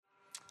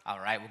All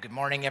right, well, good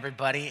morning,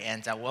 everybody,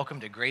 and welcome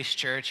to Grace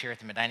Church here at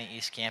the Medina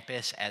East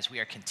Campus as we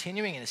are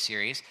continuing in a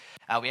series.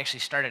 We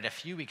actually started a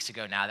few weeks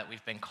ago now that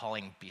we've been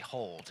calling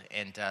Behold.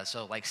 And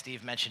so, like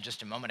Steve mentioned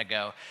just a moment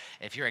ago,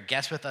 if you're a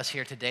guest with us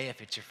here today, if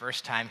it's your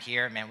first time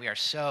here, man, we are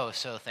so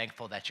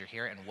thankful that you're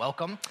here and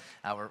welcome.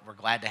 We're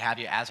glad to have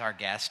you as our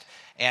guest.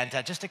 And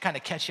just to kind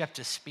of catch you up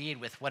to speed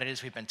with what it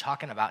is we've been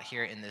talking about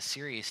here in this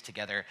series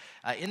together,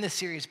 in this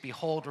series,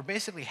 Behold, we're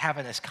basically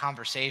having this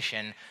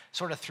conversation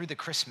sort of through the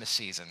Christmas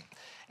season.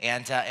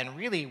 And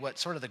really what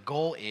sort of the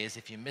goal is,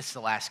 if you missed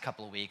the last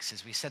couple of weeks,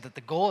 is we said that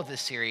the goal of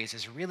this series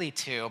is really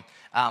to,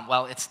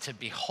 it's to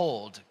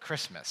behold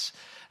Christmas.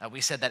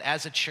 We said that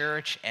as a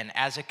church and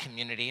as a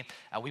community,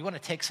 we want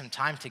to take some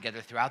time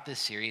together throughout this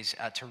series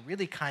to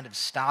really kind of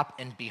stop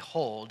and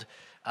behold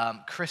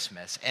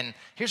Christmas. And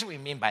here's what we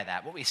mean by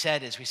that. What we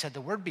said is the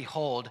word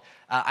behold,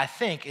 I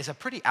think, is a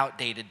pretty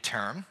outdated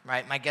term,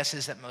 right? My guess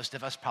is that most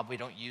of us probably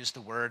don't use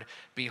the word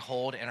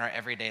behold in our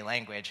everyday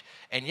language.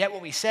 And yet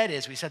what we said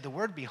the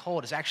word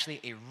behold is actually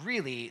a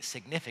really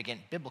significant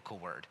biblical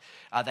word.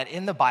 That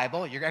in the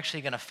Bible, you're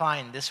actually going to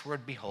find this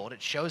word behold.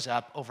 It shows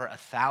up over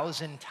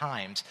 1,000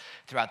 times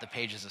throughout the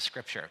pages of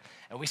Scripture.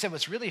 And we said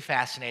what's really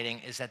fascinating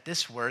is that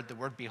this word, the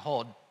word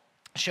behold,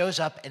 shows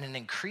up in an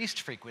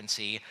increased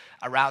frequency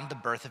around the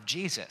birth of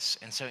Jesus.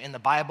 And so in the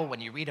Bible, when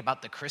you read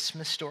about the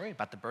Christmas story,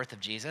 about the birth of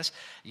Jesus,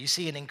 you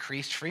see an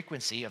increased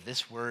frequency of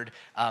this word,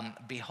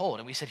 behold.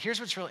 And we said, here's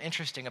what's real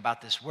interesting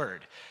about this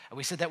word. And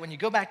we said that when you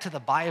go back to the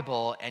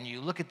Bible and you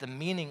look at the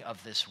meaning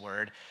of this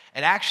word,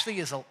 it actually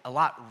is a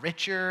lot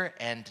richer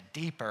and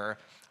deeper,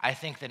 I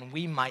think, than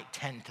we might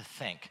tend to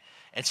think.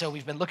 And so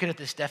we've been looking at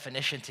this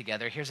definition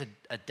together. Here's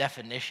a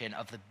definition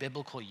of the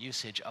biblical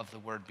usage of the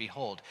word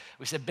behold.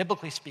 We said,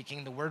 biblically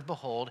speaking, the word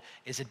behold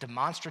is a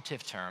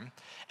demonstrative term,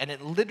 and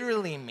it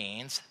literally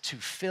means to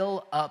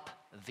fill up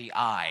the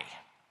eye.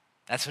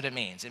 That's what it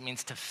means. It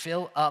means to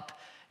fill up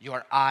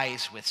your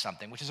eyes with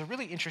something, which is a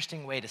really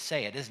interesting way to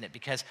say it, isn't it?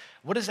 Because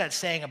what is that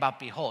saying about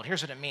behold?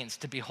 Here's what it means.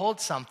 To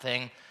behold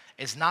something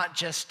is not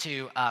just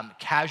to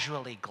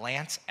casually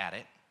glance at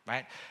it,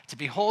 right? To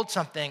behold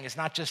something is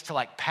not just to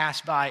like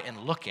pass by and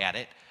look at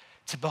it.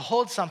 To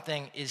behold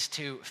something is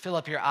to fill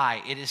up your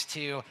eye. It is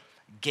to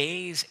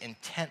gaze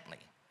intently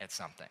at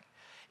something.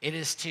 It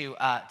is to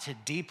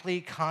deeply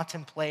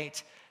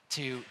contemplate,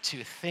 to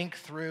think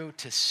through,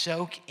 to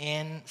soak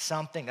in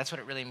something. That's what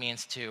it really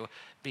means to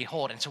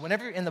behold. And so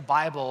whenever in the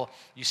Bible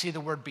you see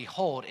the word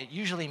behold, it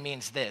usually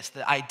means this.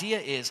 The idea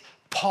is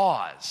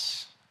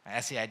pause.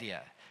 That's the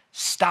idea.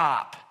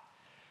 Stop.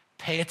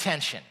 Pay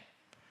attention.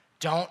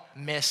 Don't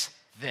miss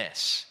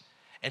this.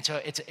 And so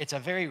it's a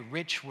very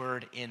rich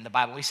word in the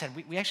Bible. We said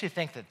we actually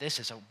think that this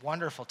is a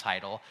wonderful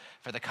title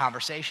for the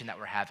conversation that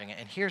we're having.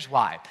 And here's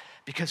why.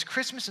 Because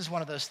Christmas is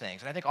one of those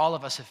things, and I think all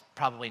of us have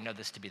probably know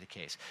this to be the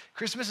case.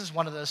 Christmas is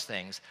one of those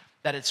things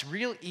that it's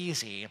real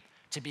easy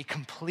to be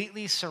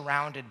completely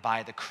surrounded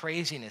by the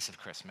craziness of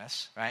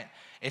Christmas, right?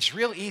 It's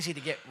real easy to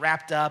get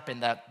wrapped up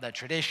in the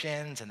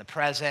traditions and the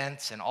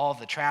presents and all of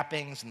the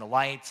trappings and the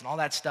lights and all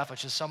that stuff,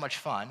 which is so much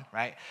fun,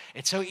 right?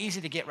 It's so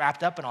easy to get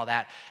wrapped up in all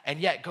that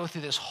and yet go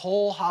through this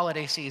whole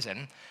holiday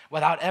season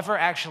without ever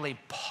actually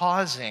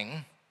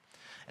pausing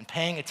and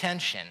paying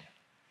attention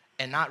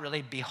and not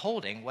really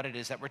beholding what it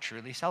is that we're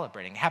truly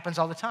celebrating. It happens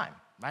all the time,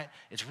 right?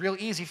 It's real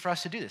easy for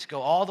us to do this,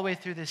 go all the way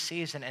through this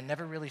season and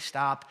never really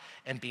stop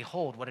and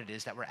behold what it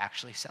is that we're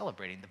actually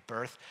celebrating, the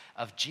birth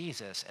of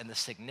Jesus and the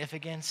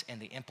significance and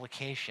the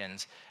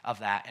implications of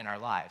that in our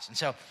lives. And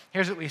so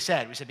here's what we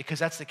said. We said, because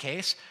that's the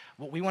case,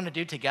 what we want to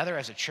do together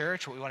as a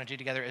church, what we want to do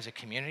together as a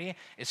community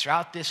is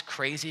throughout this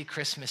crazy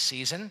Christmas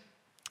season,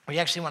 we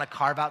actually want to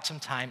carve out some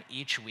time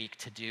each week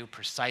to do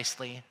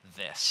precisely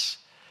this,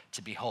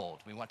 to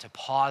behold. We want to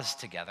pause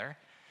together,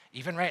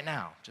 even right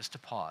now, just to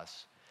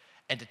pause,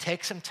 and to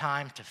take some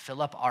time to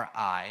fill up our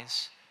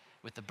eyes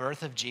with the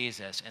birth of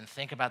Jesus and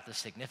think about the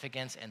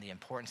significance and the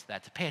importance of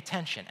that, to pay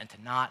attention and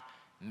to not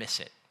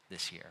miss it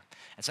this year.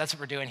 And so that's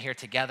what we're doing here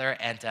together.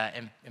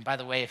 And by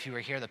the way, if you were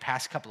here the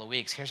past couple of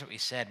weeks, here's what we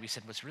said. We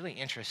said what's really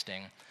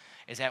interesting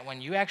is that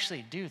when you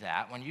actually do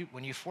that,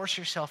 when you force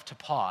yourself to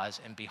pause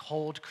and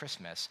behold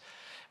Christmas,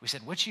 we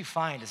said what you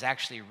find is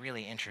actually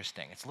really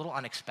interesting. It's a little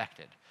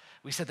unexpected.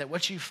 We said that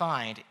what you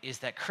find is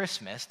that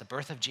Christmas, the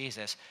birth of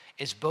Jesus,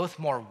 is both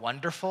more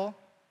wonderful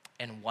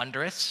and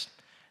wondrous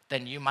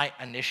than you might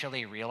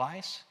initially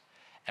realize.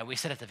 And we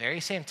said at the very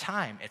same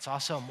time, it's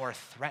also more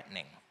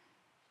threatening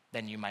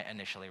than you might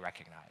initially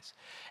recognize.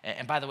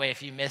 And by the way,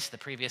 if you missed the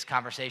previous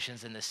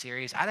conversations in this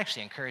series, I'd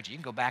actually encourage you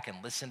can go back and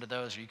listen to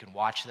those, or you can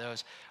watch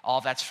those. All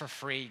of that's for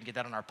free. You can get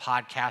that on our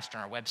podcast,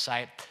 on our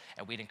website,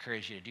 and we'd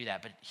encourage you to do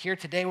that. But here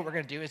today, what we're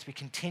going to do is we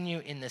continue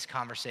in this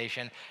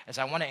conversation, as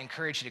I want to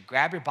encourage you to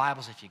grab your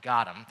Bibles if you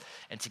got them,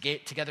 and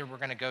together we're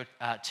going to go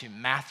to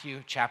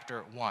Matthew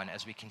chapter 1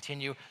 as we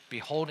continue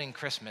beholding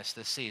Christmas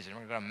this season.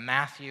 We're going to go to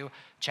Matthew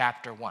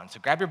chapter 1. So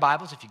grab your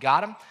Bibles if you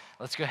got them.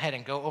 Let's go ahead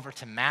and go over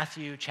to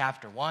Matthew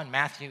chapter 1.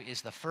 Matthew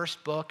is the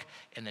first book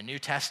in the New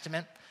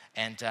Testament,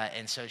 and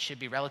so it should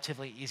be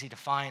relatively easy to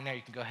find there.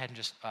 You can go ahead and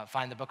just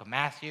find the book of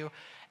Matthew.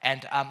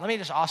 And let me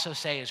just also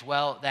say as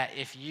well that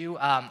if you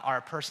are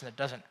a person that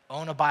doesn't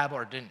own a Bible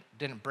or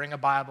didn't bring a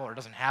Bible or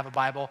doesn't have a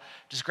Bible,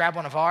 just grab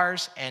one of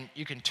ours and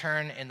you can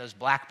turn in those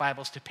black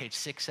Bibles to page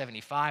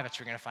 675. That's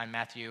where you're going to find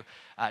Matthew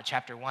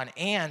chapter 1.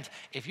 And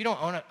if you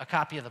don't own a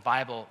copy of the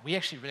Bible, we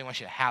actually really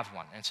want you to have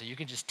one. And so you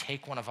can just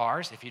take one of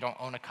ours. If you don't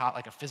own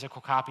like a physical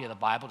copy of the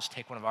Bible, just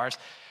take one of ours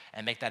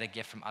and make that a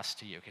gift from us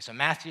to you. Okay, so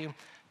Matthew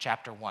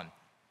chapter 1.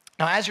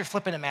 Now, as you're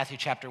flipping to Matthew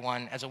chapter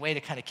 1, as a way to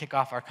kind of kick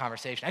off our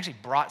conversation, I actually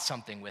brought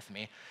something with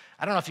me.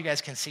 I don't know if you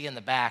guys can see in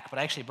the back, but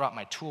I actually brought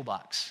my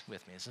toolbox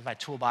with me. This is my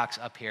toolbox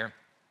up here.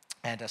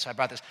 And so I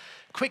brought this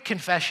quick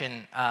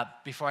confession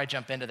before I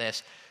jump into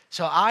this.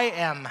 So I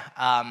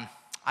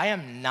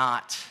am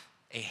not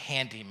a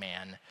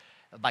handyman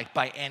like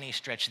by any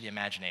stretch of the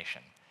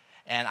imagination.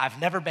 And I've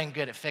never been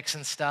good at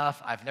fixing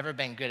stuff. I've never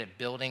been good at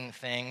building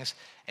things.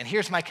 And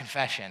here's my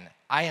confession.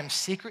 I am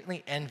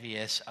secretly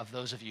envious of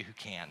those of you who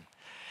can.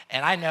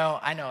 And I know,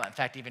 in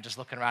fact, even just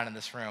looking around in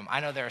this room, I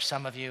know there are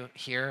some of you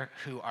here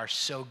who are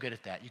so good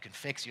at that. You can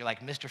fix, you're like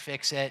Mr.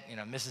 Fix-It,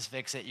 Mrs.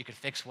 Fix-It, you can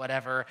fix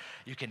whatever,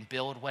 you can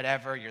build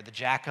whatever, you're the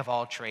jack of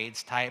all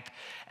trades type.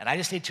 And I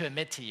just need to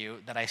admit to you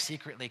that I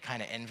secretly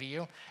kind of envy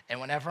you.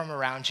 And whenever I'm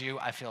around you,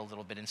 I feel a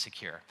little bit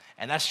insecure.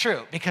 And that's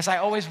true, because I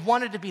always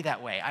wanted to be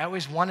that way. I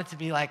always wanted to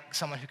be like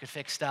someone who could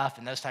fix stuff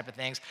and those type of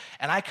things.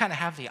 And I kind of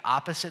have the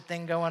opposite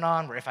thing going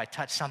on, where if I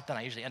touch something,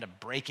 I usually end up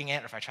breaking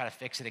it, or if I try to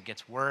fix it, it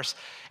gets worse.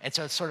 And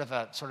so it's sort of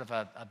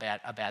a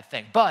bad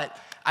thing. But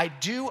I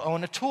do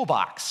own a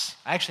toolbox.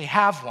 I actually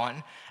have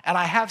one, and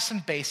I have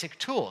some basic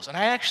tools. And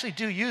I actually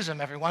do use them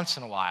every once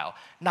in a while.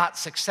 Not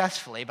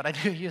successfully, but I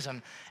do use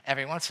them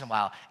every once in a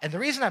while. And the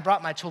reason I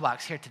brought my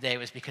toolbox here today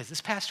was because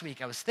this past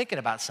week I was thinking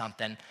about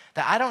something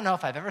that I don't know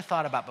if I've ever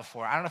thought about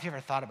before. I don't know if you've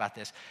ever thought about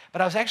this,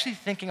 but I was actually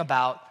thinking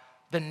about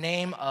the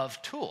name of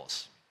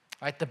tools,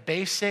 right? The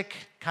basic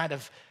kind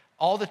of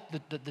all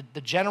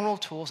the general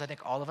tools I think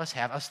all of us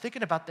have. I was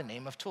thinking about the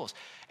name of tools.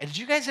 And did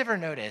you guys ever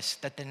notice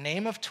that the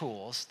name of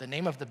tools, the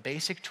name of the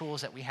basic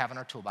tools that we have in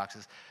our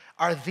toolboxes,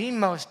 are the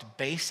most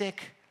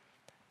basic,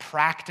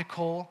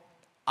 practical,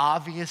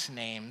 obvious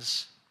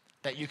names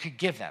that you could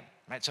give them,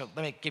 right? So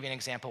let me give you an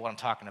example of what I'm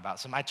talking about.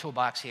 So my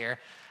toolbox here,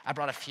 I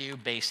brought a few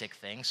basic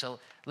things. So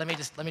let me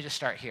just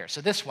start here. So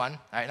this one,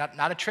 all right,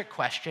 not a trick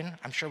question.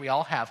 I'm sure we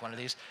all have one of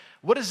these.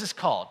 What is this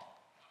called?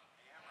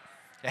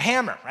 A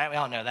hammer, right? We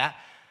all know that.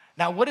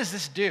 Now, what does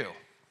this do?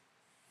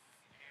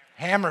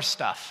 Hammer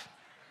stuff,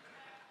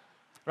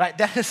 right?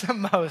 That is the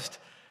most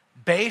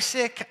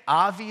basic,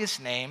 obvious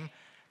name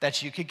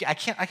that you could get.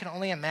 I can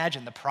only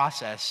imagine the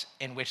process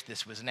in which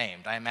this was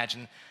named. I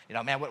imagine,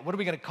 man, what are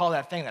we going to call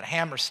that thing, that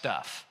hammer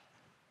stuff?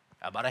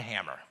 How about a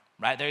hammer,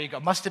 right? There you go.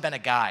 Must have been a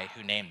guy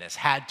who named this.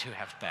 Had to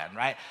have been,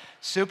 right?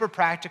 Super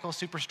practical,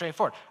 super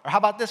straightforward. Or how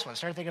about this one?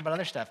 Started thinking about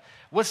other stuff.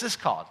 What's this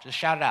called? Just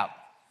shout it out.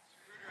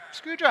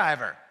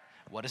 Screwdriver.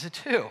 What does it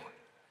do?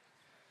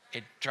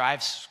 It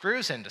drives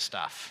screws into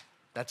stuff.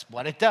 That's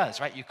what it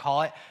does, right? You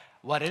call it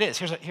what it is.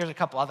 Here's a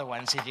couple other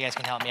ones. See if you guys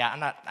can help me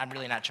out. I'm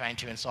really not trying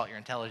to insult your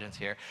intelligence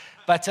here.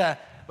 But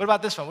what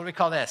about this one? What do we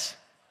call this?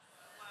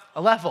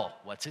 A level.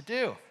 What's it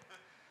do?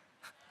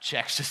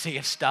 Checks to see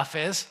if stuff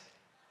is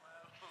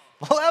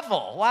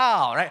level.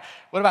 Wow, right?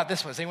 What about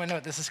this one? Does anyone know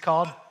what this is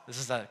called? This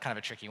is kind of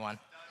a tricky one.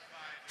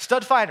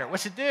 Stud finder.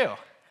 What's it do?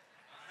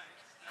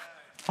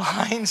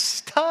 Find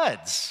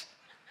studs.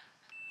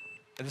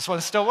 And this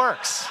one still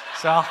works.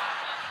 So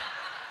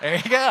there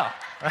you go,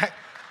 right?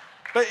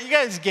 But you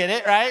guys get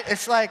it, right?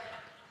 It's like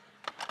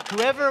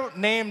whoever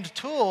named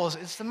tools,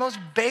 it's the most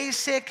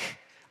basic.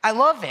 I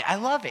love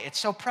it. It's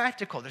so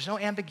practical. There's no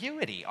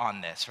ambiguity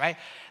on this, right?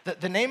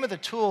 The name of the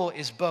tool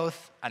is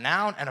both a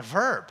noun and a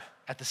verb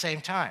at the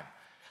same time.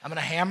 I'm going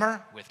to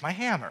hammer with my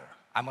hammer.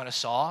 I'm going to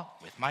saw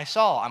with my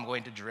saw. I'm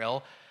going to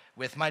drill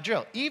with my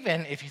drill.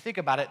 Even if you think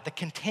about it, the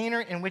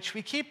container in which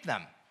we keep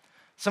them.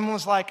 Someone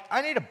was like,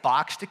 I need a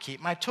box to keep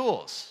my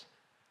tools.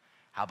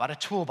 How about a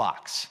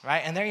toolbox,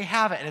 right? And there you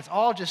have it. And it's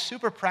all just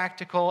super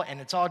practical, and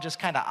it's all just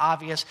kind of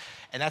obvious,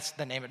 and that's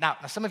the name of it. Now,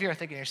 some of you are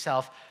thinking to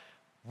yourself,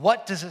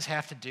 what does this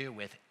have to do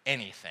with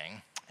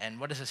anything? And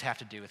what does this have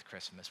to do with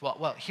Christmas?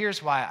 Well,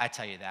 here's why I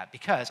tell you that.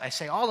 Because I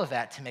say all of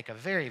that to make a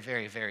very,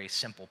 very, very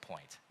simple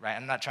point, right?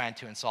 I'm not trying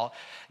to insult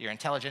your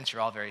intelligence.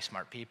 You're all very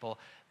smart people.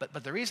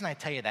 But the reason I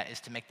tell you that is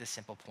to make this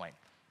simple point,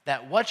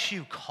 that what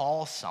you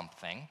call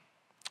something,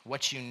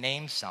 what you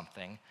name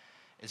something,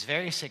 is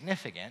very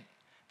significant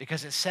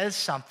because it says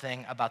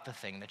something about the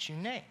thing that you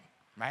name,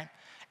 right?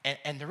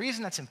 And the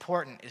reason that's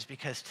important is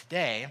because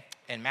today,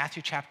 in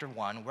Matthew chapter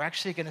 1, we're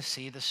actually going to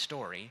see the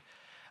story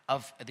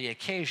of the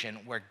occasion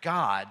where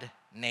God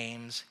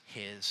names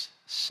his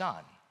son.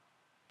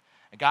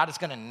 God is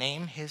going to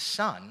name his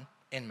son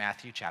in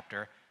Matthew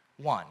chapter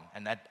one.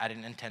 And that I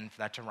didn't intend for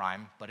that to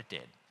rhyme, but it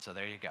did. So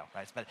there you go,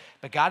 right?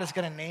 But God is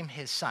going to name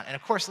his son. And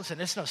of course, listen,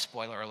 this is no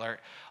spoiler alert.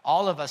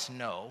 All of us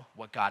know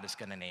what God is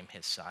going to name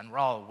his son. We're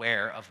all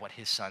aware of what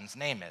his son's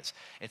name is.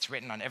 It's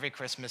written on every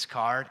Christmas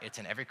card. It's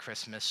in every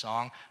Christmas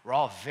song. We're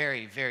all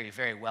very, very,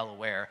 very well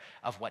aware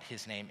of what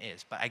his name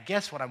is. But I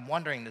guess what I'm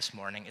wondering this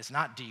morning is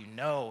not, do you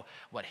know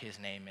what his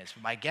name is?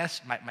 My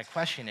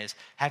question is,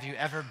 have you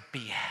ever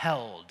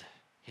beheld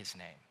his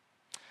name?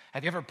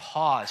 Have you ever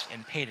paused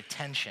and paid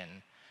attention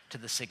to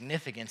the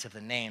significance of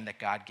the name that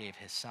God gave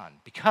his son?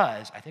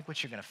 Because I think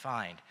what you're going to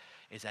find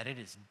is that it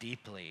is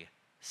deeply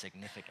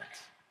significant,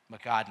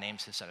 what God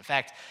names his son. In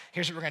fact,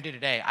 here's what we're going to do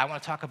today. I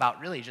want to talk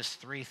about really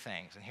just three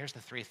things. And here's the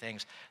three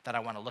things that I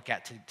want to look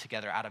at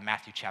together out of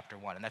Matthew chapter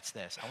 1. And that's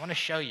this. I want to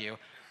show you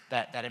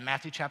that in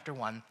Matthew chapter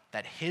 1,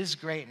 that his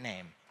great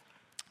name,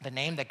 the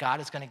name that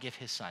God is going to give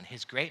his son,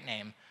 his great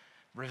name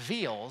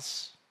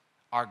reveals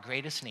our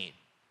greatest need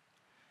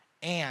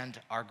and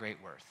our great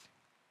worth.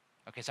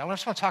 Okay, so I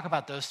just want to talk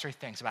about those three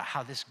things, about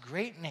how this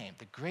great name,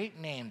 the great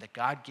name that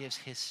God gives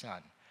his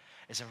son,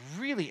 is a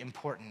really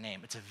important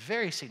name. It's a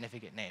very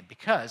significant name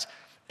because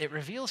it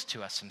reveals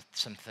to us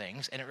some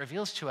things, and it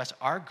reveals to us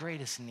our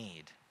greatest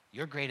need,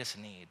 your greatest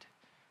need,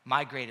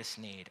 my greatest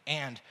need,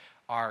 and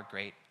our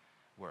great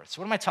worth.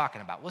 So what am I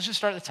talking about? Well, let's just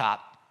start at the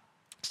top.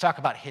 Let's talk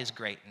about his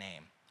great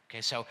name.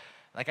 Okay, so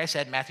like I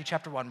said, Matthew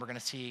chapter 1, we're going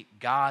to see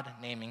God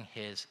naming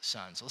his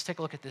son. So let's take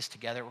a look at this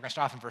together. We're going to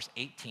start off in verse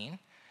 18.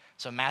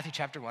 So Matthew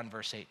chapter 1,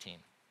 verse 18.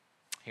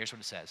 Here's what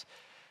it says.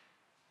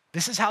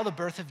 This is how the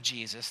birth of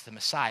Jesus, the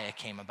Messiah,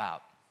 came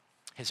about.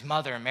 His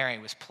mother, Mary,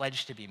 was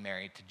pledged to be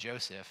married to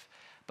Joseph,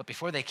 but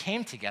before they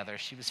came together,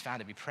 she was found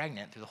to be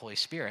pregnant through the Holy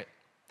Spirit.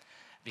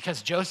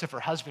 Because Joseph, her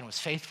husband, was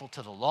faithful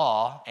to the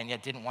law and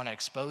yet didn't want to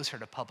expose her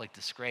to public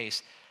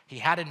disgrace, he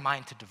had in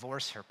mind to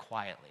divorce her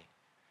quietly.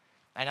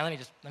 And now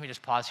let me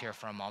just pause here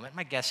for a moment.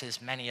 My guess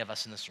is many of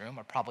us in this room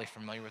are probably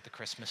familiar with the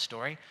Christmas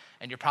story,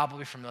 and you're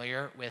probably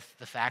familiar with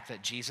the fact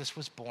that Jesus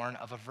was born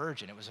of a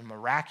virgin. It was a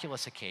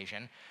miraculous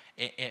occasion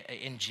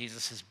in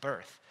Jesus'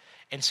 birth.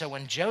 And so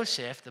when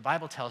Joseph, the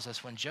Bible tells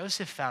us, when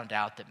Joseph found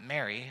out that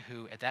Mary,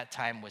 who at that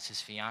time was his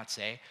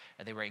fiancée,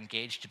 they were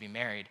engaged to be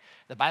married,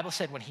 the Bible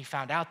said when he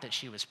found out that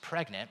she was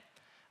pregnant,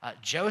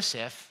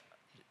 Joseph,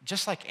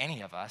 just like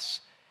any of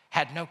us,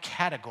 had no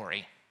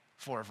category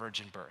for a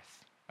virgin birth.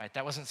 Right?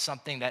 That wasn't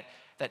something that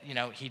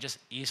he just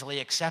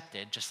easily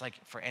accepted, just like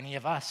for any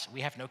of us.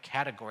 We have no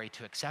category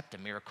to accept a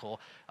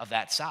miracle of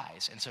that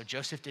size. And so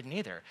Joseph didn't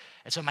either.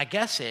 And so my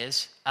guess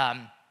is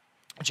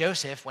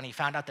Joseph, when he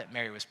found out that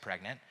Mary was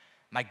pregnant,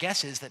 my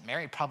guess is that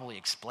Mary probably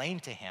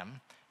explained to him,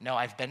 no,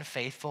 I've been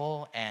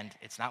faithful, and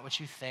it's not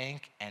what you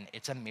think, and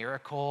it's a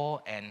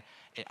miracle, and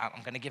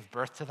I'm going to give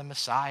birth to the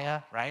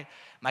Messiah, right?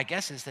 My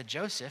guess is that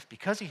Joseph,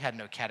 because he had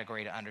no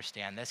category to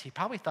understand this, he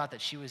probably thought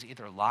that she was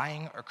either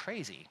lying or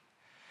crazy.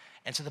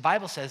 And so the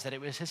Bible says that it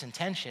was his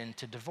intention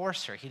to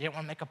divorce her. He didn't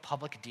want to make a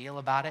public deal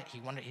about it. He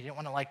didn't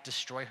want to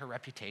destroy her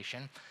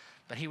reputation,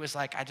 but he was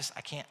like, I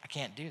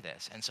can't do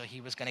this. And so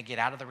he was going to get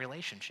out of the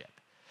relationship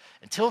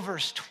until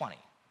verse 20.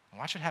 And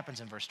watch what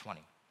happens in verse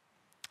 20.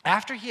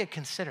 After he had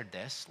considered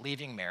this,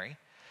 leaving Mary,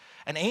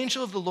 an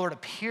angel of the Lord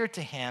appeared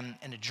to him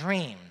in a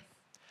dream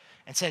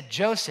and said,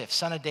 Joseph,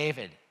 son of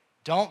David,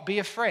 don't be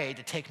afraid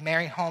to take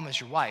Mary home as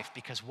your wife,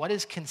 because what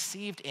is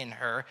conceived in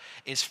her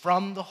is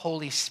from the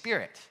Holy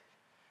Spirit.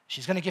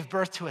 She's going to give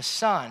birth to a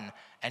son,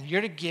 and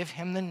you're to give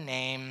him the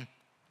name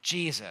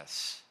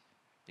Jesus,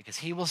 because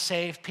he will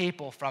save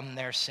people from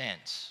their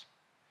sins.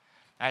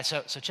 All right,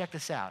 so check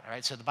this out. All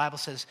right, so the Bible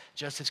says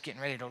Joseph's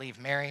getting ready to leave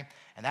Mary,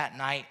 and that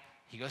night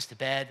he goes to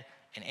bed,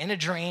 and in a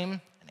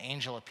dream, an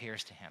angel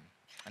appears to him.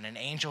 And an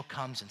angel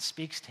comes and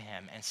speaks to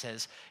him and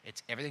says,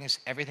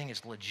 everything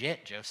is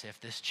legit, Joseph.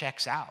 This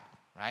checks out,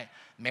 right?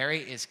 Mary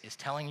is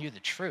telling you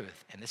the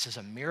truth, and this is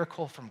a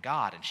miracle from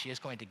God, and she is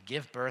going to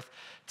give birth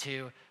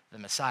to the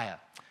Messiah.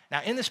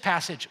 Now, in this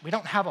passage, we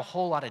don't have a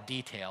whole lot of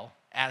detail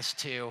as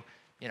to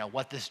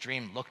what this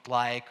dream looked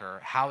like or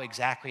how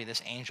exactly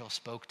this angel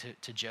spoke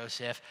to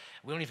Joseph.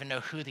 We don't even know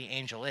who the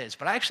angel is.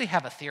 But I actually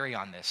have a theory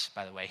on this,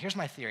 by the way. Here's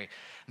my theory.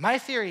 My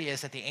theory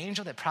is that the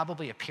angel that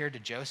probably appeared to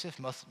Joseph,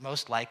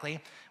 most likely,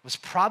 was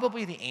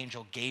probably the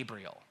angel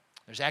Gabriel.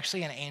 There's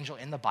actually an angel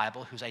in the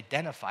Bible who's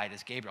identified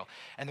as Gabriel.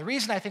 And the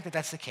reason I think that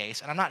that's the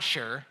case, and I'm not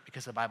sure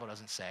because the Bible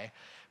doesn't say,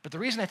 but the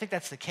reason I think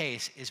that's the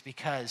case is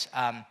because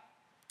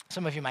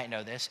some of you might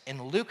know this.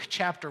 In Luke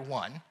chapter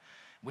 1,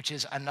 which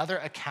is another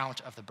account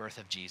of the birth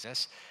of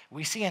Jesus,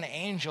 we see an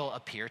angel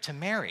appear to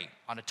Mary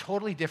on a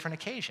totally different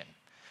occasion.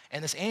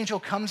 And this angel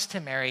comes to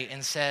Mary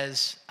and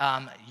says,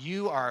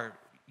 you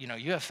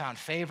have found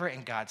favor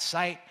in God's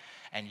sight,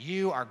 and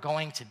you are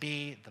going to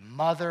be the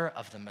mother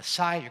of the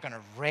Messiah. You're going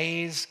to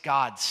raise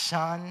God's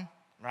son,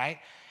 right?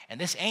 And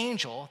this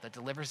angel that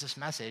delivers this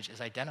message is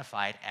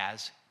identified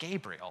as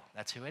Gabriel.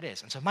 That's who it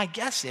is. And so my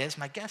guess is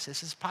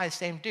this is probably the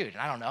same dude.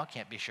 And I don't know, I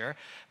can't be sure,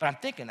 but I'm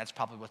thinking that's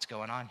probably what's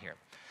going on here.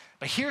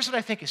 But here's what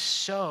I think is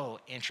so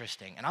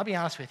interesting. And I'll be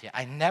honest with you,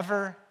 I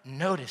never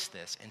noticed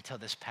this until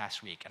this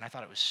past week. And I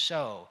thought it was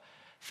so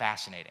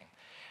fascinating.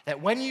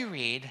 that when you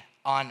read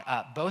on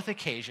both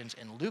occasions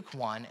in Luke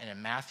 1 and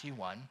in Matthew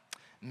 1,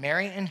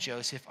 Mary and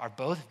Joseph are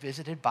both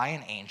visited by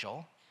an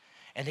angel.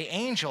 And the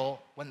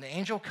angel, when the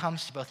angel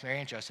comes to both Mary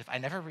and Joseph, I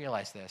never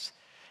realized this,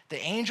 the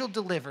angel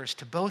delivers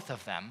to both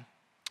of them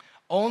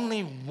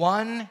only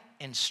one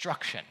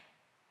instruction.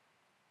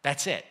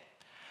 That's it.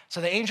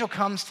 So the angel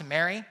comes to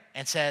Mary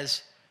and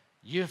says,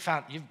 you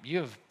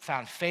have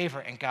found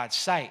favor in God's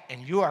sight,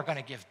 and you are going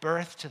to give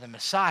birth to the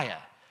Messiah.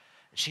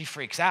 She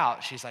freaks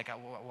out. She's like,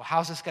 well,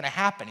 how's this going to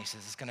happen? He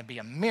says, it's going to be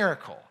a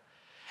miracle.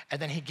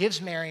 And then he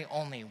gives Mary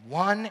only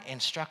one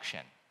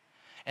instruction.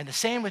 And the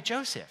same with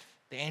Joseph.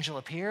 The angel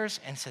appears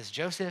and says,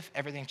 Joseph,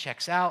 everything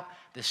checks out.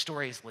 This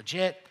story is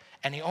legit.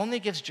 And he only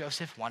gives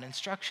Joseph one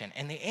instruction.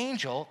 And the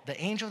angel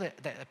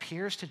that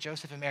appears to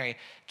Joseph and Mary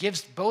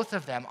gives both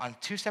of them on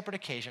two separate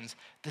occasions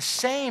the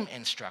same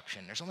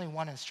instruction. There's only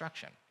one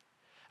instruction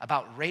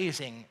about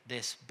raising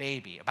this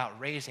baby, about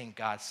raising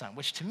God's son,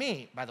 which to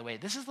me, by the way,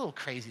 this is a little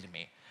crazy to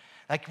me.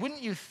 Like,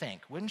 wouldn't you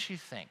think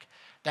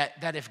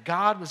that if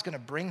God was going to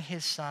bring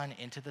his son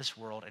into this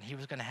world and he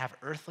was going to have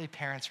earthly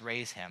parents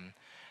raise him,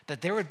 that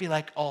there would be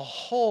like a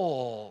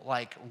whole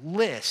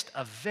list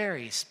of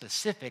very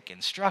specific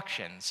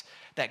instructions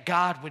that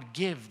God would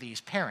give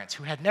these parents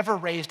who had never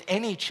raised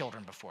any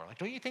children before. Like,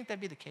 don't you think that'd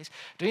be the case?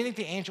 Don't you think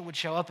the angel would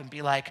show up and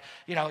be like,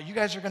 you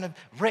guys are going to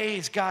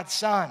raise God's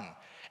son?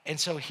 And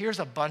so here's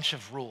a bunch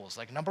of rules.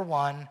 Like, number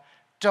one,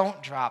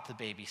 don't drop the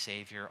baby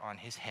savior on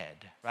his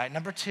head, right?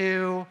 Number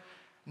two,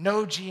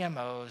 no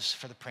GMOs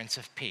for the Prince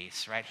of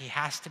Peace, right? He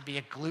has to be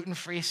a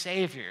gluten-free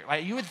savior,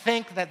 right? You would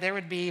think that there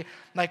would be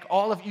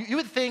you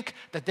would think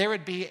that there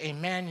would be a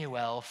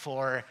manual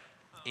for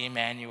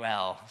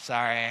Emmanuel.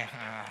 Sorry,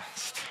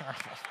 it's terrible.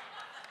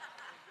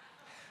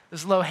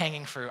 This is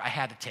low-hanging fruit. I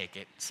had to take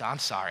it, so I'm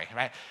sorry,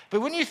 right?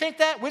 But wouldn't you think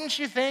that? Wouldn't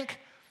you think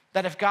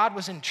that if God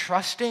was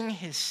entrusting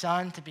his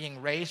son to being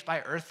raised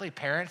by earthly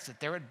parents, that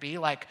there would be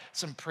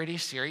some pretty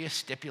serious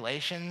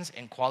stipulations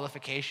and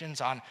qualifications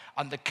on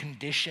the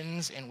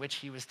conditions in which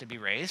he was to be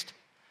raised?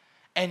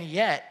 And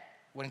yet,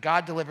 when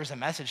God delivers a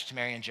message to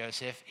Mary and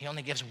Joseph, he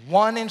only gives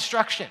one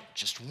instruction,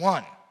 just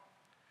one.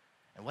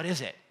 And what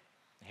is it?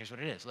 Here's what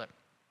it is. Look,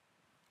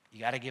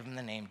 you got to give him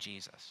the name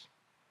Jesus.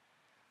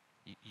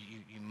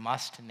 You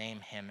must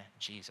name him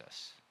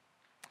Jesus.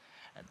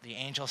 The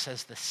angel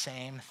says the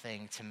same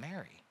thing to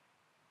Mary.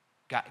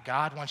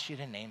 God wants you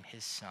to name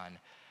his son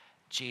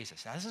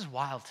Jesus. Now, this is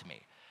wild to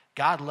me.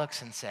 God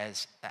looks and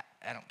says,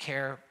 I don't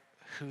care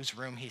whose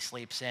room he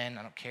sleeps in.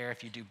 I don't care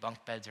if you do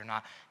bunk beds or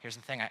not. Here's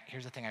the thing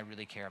I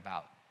really care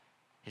about,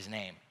 his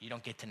name. You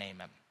don't get to name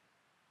him.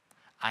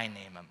 I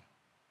name him.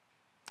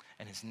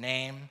 And his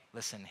name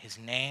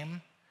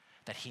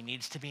that he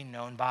needs to be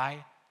known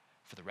by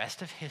for the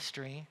rest of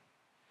history,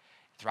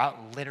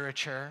 throughout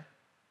literature,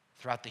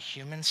 throughout the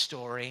human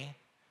story,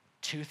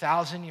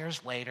 2,000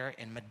 years later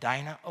in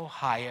Medina,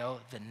 Ohio,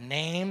 the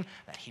name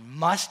that he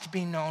must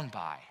be known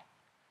by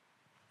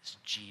is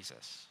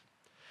Jesus.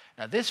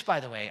 Now this, by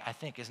the way, I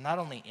think is not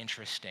only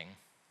interesting,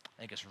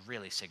 I think it's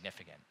really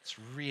significant. It's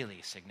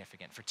really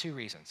significant for two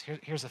reasons.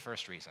 Here's the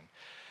first reason.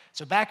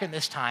 So back in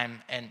this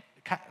time, and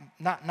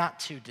not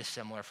too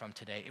dissimilar from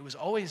today, it was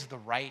always the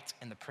right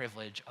and the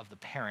privilege of the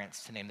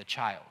parents to name the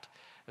child.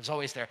 It was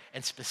always there.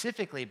 And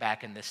specifically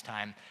back in this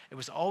time, it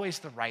was always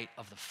the right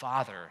of the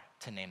father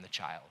to name the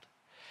child.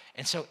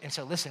 And so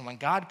listen, when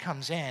God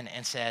comes in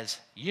and says,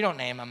 you don't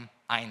name him,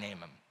 I name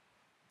him.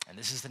 And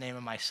this is the name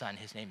of my son,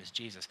 his name is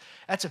Jesus.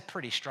 That's a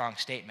pretty strong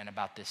statement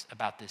about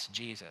this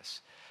Jesus.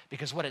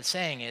 Because what it's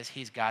saying is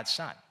he's God's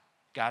son.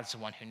 God's the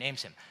one who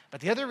names him. But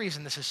the other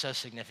reason this is so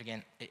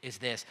significant is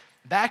this.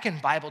 Back in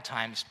Bible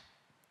times,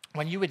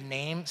 when you would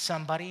name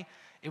somebody,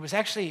 it was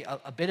actually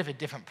a bit of a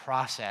different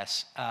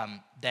process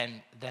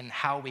than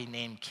how we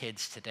name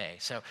kids today.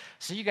 So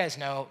you guys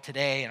know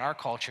today in our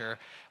culture,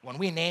 when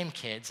we name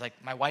kids, like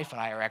my wife and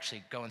I are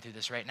actually going through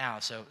this right now.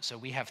 So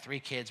we have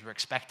 3 kids. We're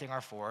expecting our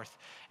 4th.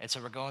 And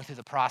so we're going through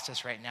the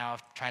process right now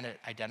of trying to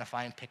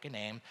identify and pick a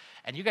name.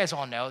 And you guys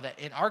all know that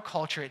in our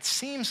culture, it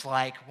seems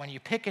like when you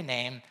pick a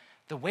name,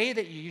 the way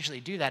that you usually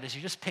do that is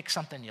you just pick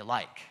something you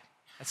like.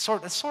 That's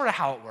sort of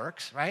how it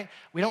works, right?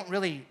 We don't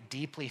really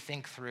deeply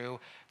think through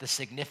the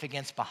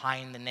significance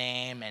behind the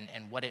name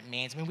and what it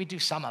means. I mean, we do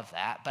some of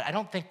that, but I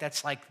don't think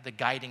that's like the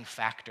guiding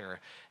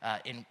factor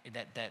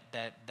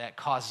that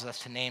causes us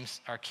to name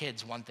our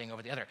kids one thing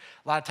over the other.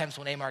 A lot of times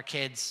we'll name our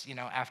kids,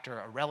 after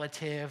a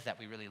relative that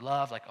we really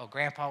love, like, oh,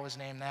 grandpa was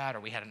named that,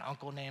 or we had an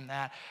uncle named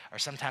that, or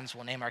sometimes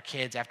we'll name our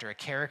kids after a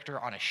character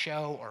on a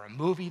show or a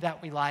movie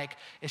that we like.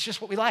 It's just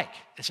what we like.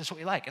 It's just what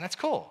we like, and that's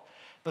cool.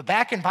 But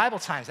back in Bible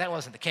times, that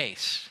wasn't the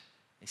case.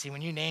 You see,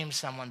 when you named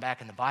someone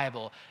back in the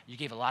Bible, you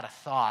gave a lot of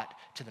thought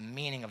to the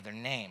meaning of their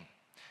name,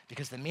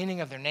 because the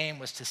meaning of their name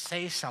was to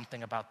say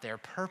something about their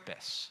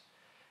purpose.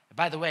 And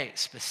by the way,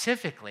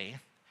 specifically,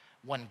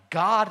 when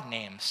God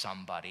names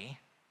somebody,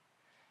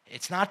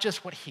 it's not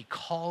just what he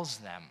calls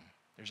them.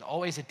 There's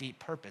always a deep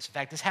purpose. In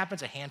fact, this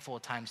happens a handful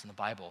of times in the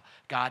Bible.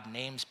 God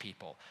names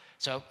people.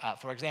 So,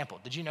 for example,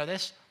 did you know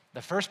this?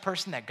 The first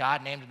person that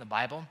God named in the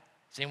Bible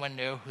Does anyone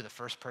know who the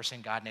first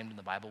person God named in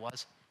the Bible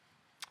was?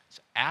 It's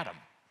Adam.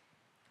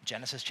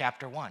 Genesis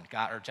chapter 1,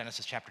 or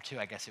Genesis chapter 2,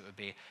 I guess it would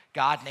be.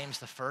 God names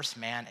the first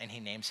man, and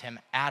he names him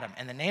Adam.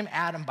 And the name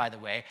Adam, by the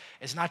way,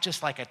 is not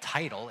just like a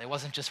title. It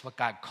wasn't just what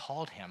God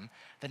called him.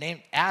 The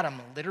name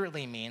Adam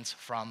literally means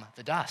from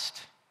the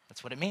dust.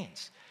 That's what it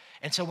means.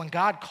 And so when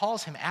God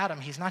calls him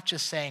Adam, he's not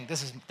just saying,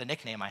 this is the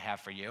nickname I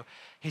have for you.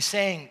 He's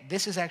saying,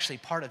 this is actually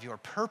part of your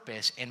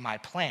purpose in my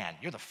plan.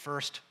 You're the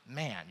first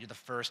man. You're the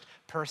first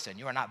person.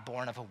 You are not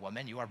born of a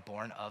woman. You are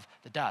born of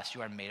the dust.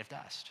 You are made of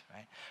dust,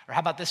 right? Or how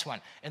about this one?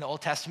 In the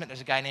Old Testament,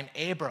 there's a guy named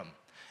Abram.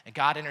 And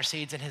God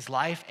intercedes in his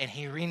life, and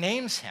he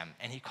renames him,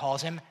 and he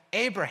calls him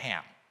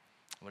Abraham.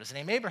 What does the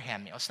name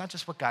Abraham mean? Well, it's not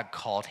just what God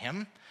called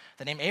him.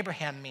 The name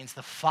Abraham means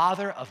the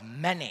father of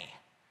many.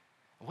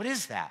 What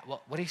is that?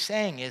 Well, what he's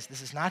saying is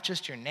this is not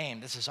just your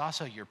name, this is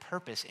also your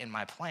purpose in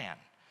my plan.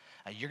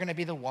 You're going to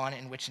be the one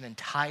in which an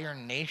entire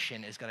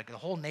nation the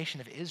whole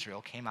nation of Israel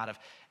came out of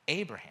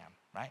Abraham,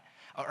 right?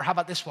 Or how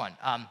about this one?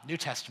 New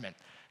Testament,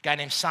 a guy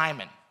named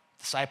Simon,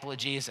 disciple of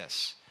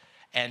Jesus.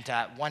 And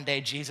one day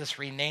Jesus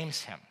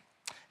renames him.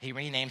 He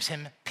renames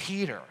him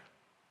Peter.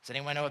 Does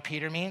anyone know what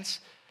Peter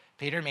means?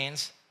 Peter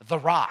means the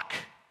rock.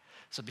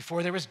 So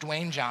before there was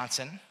Dwayne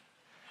Johnson,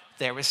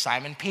 there was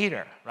Simon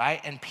Peter,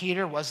 right? And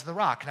Peter was the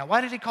rock. Now,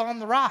 why did he call him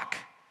the rock?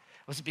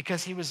 Was it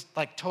because he was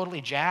like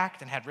totally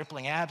jacked and had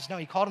rippling abs? No,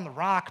 he called him the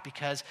rock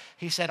because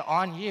he said,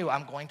 on you,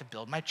 I'm going to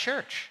build my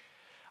church.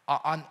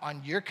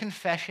 On your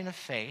confession of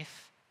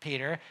faith,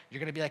 Peter, you're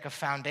going to be like a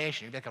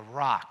foundation. You're going to be like a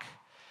rock.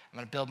 I'm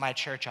going to build my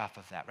church off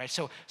of that, right?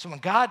 So when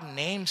God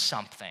names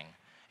something,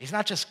 he's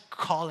not just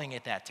calling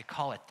it that to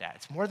call it that.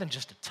 It's more than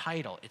just a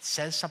title. It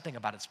says something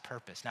about its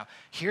purpose. Now,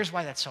 here's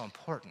why that's so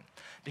important.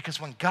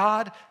 Because when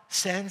God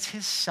sends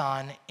his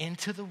son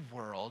into the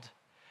world,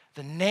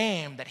 the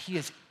name that he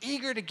is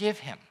eager to give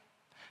him,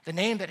 the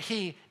name that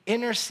he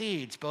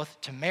intercedes both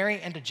to Mary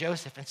and to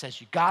Joseph and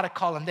says, you got to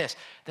call him this,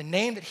 the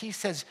name that he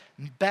says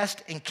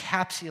best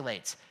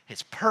encapsulates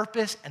his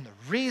purpose and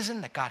the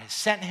reason that God has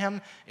sent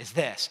him is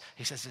this.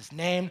 He says his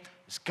name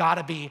has got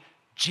to be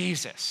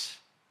Jesus.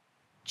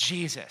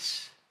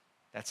 Jesus,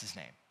 that's his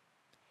name.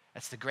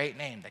 That's the great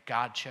name that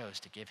God chose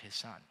to give his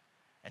son.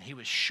 And he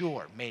was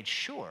made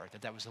sure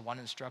that that was the one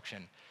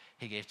instruction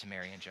he gave to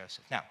Mary and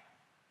Joseph. Now,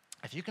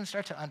 if you can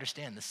start to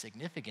understand the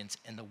significance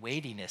and the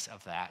weightiness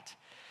of that,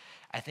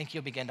 I think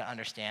you'll begin to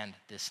understand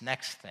this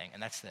next thing,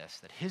 and that's this,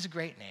 that his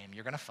great name,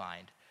 you're going to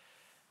find,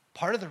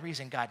 part of the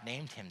reason God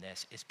named him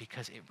this is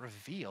because it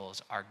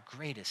reveals our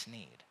greatest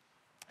need.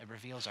 It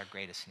reveals our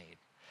greatest need.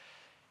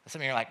 Some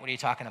of you are like, what are you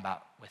talking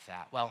about with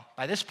that? Well,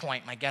 by this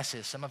point, my guess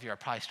is some of you are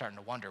probably starting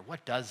to wonder,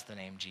 what does the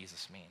name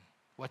Jesus mean?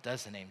 What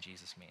does the name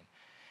Jesus mean?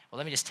 Well,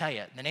 let me just tell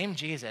you, the name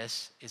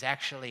Jesus is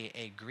actually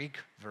a Greek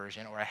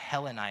version or a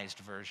Hellenized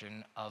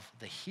version of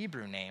the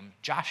Hebrew name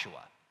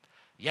Joshua.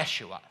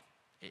 Yeshua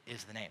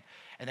is the name.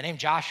 And the name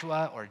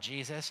Joshua or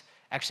Jesus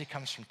actually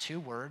comes from two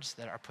words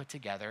that are put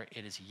together.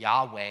 It is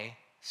Yahweh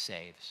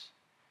saves.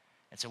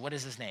 And so what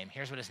is his name?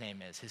 Here's what his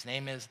name is. His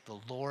name is the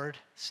Lord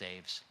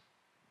saves.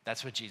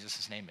 That's what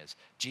Jesus' name is.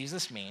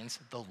 Jesus means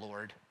the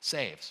Lord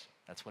saves.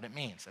 That's what it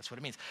means. That's what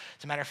it means.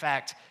 As a matter of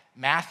fact,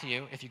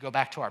 Matthew, if you go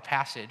back to our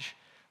passage,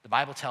 the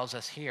Bible tells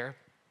us here,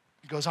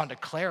 it goes on to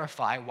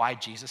clarify why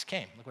Jesus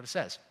came. Look what it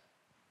says.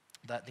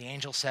 The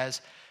angel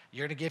says,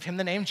 you're to give him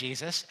the name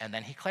Jesus, and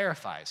then he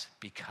clarifies,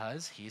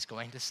 because he's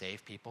going to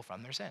save people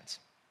from their sins.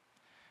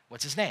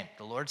 What's his name?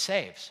 The Lord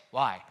saves.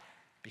 Why?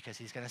 Because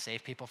he's going to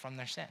save people from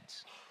their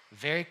sins.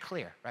 Very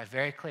clear, right?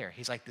 Very clear.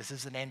 He's like, this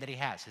is the name that he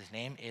has. His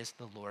name is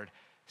the Lord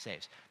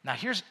saves. Now,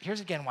 here's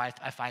again why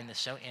I find this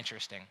so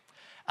interesting.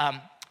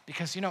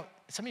 Because, you know,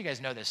 some of you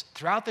guys know this.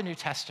 Throughout the New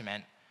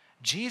Testament,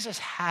 Jesus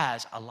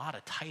has a lot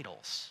of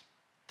titles.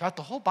 Throughout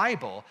the whole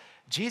Bible,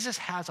 Jesus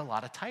has a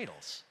lot of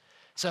titles.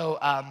 So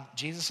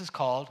Jesus is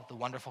called the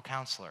Wonderful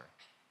Counselor.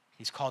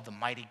 He's called the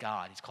Mighty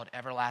God. He's called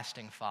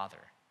Everlasting Father,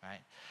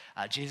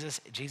 right?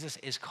 Jesus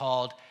is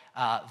called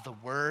the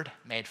Word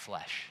made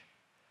flesh.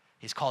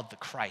 He's called the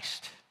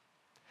Christ.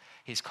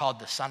 He's called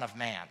the Son of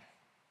Man,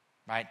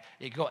 right?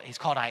 He's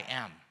called I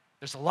Am.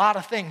 There's a lot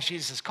of things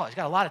Jesus is called. He's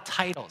got a lot of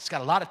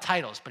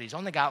titles. But he's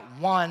only got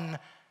one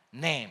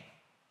name.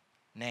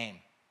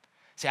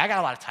 See, I got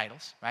a lot of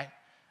titles, right?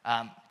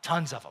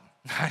 Tons of them.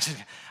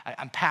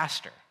 I'm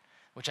pastor,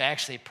 which I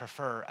actually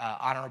prefer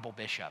honorable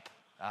bishop,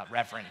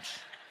 reverend.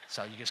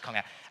 So you just call me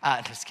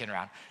out. Just kidding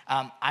around.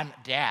 I'm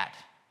dad,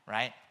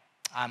 right?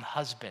 I'm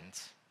husband.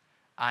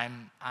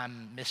 I'm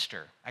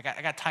Mr. I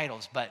got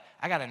titles, but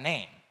I got a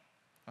name.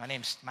 My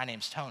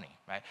name's Tony,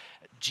 right?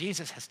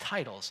 Jesus has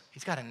titles.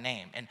 He's got a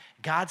name. And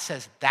God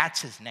says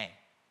that's his name.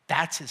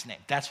 That's his name.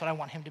 That's what I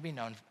want him to be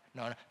known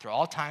through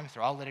all time,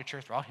 through all literature,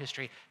 through all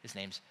history. His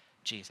name's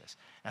Jesus.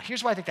 Now,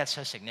 here's why I think that's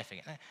so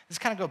significant. Let's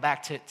kind of go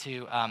back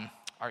to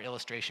our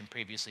illustration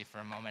previously for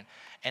a moment.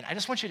 And I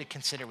just want you to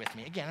consider with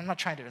me, again, I'm not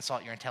trying to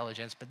insult your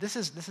intelligence, but this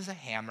is a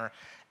hammer.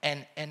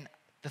 And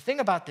the thing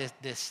about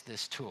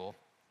this tool,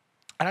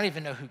 I don't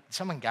even know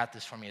someone got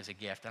this for me as a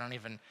gift. I don't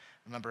even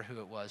remember who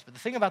it was. But the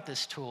thing about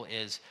this tool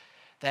is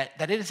that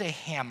it is a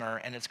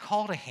hammer, and it's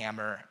called a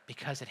hammer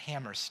because it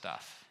hammers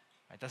stuff.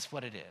 Right? That's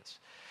what it is.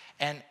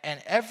 And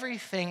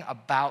everything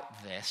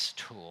about this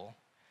tool,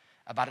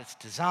 about its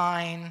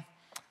design,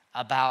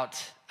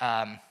 about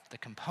the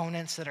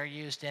components that are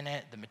used in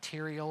it, the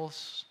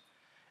materials,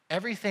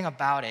 everything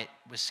about it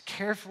was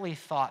carefully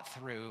thought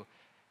through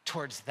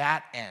towards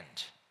that end.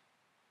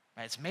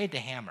 Right? It's made to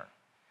hammer,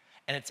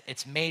 and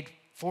it's made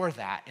for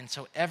that. And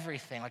so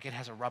everything, like it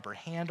has a rubber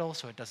handle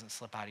so it doesn't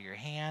slip out of your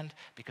hand,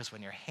 because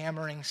when you're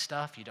hammering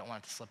stuff, you don't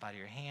want it to slip out of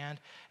your hand.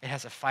 It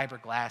has a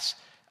fiberglass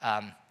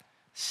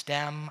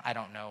stem. I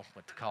don't know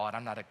what to call it.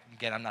 I'm not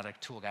a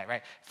tool guy,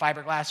 right?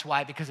 Fiberglass,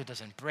 why? Because it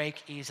doesn't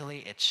break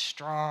easily. It's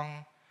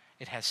strong.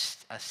 It has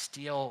a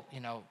steel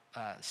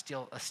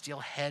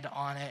head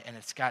on it, and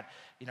it's got,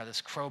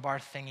 this crowbar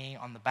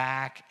thingy on the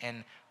back.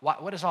 And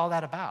what is all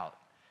that about?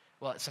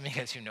 Well, some of you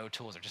guys who know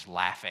tools are just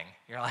laughing.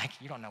 You're like,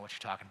 you don't know what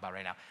you're talking about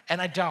right now.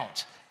 And I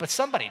don't, but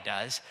somebody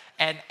does.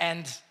 And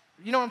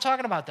you know what I'm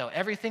talking about, though.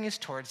 Everything is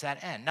towards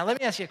that end. Now, let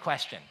me ask you a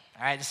question,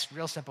 all right? This is a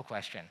real simple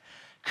question.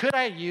 Could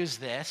I use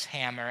this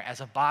hammer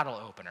as a bottle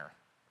opener?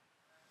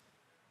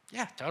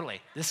 Yeah,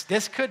 totally.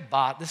 This could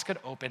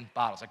open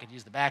bottles. I could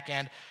use the back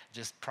end,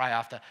 just pry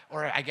off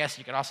or I guess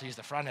you could also use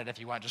the front end if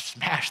you want to just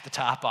smash the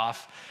top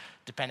off,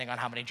 depending on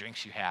how many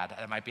drinks you had.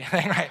 That might be a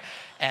thing, right?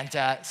 And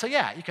so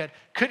yeah, you could.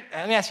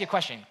 Let me ask you a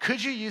question.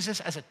 Could you use this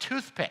as a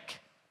toothpick?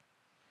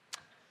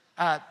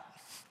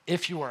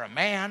 If you were a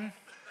man,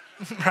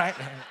 right?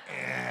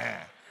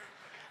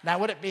 Now,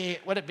 would it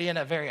be in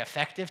a very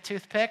effective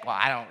toothpick? Well,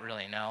 I don't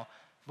really know.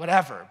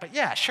 Whatever, but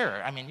yeah,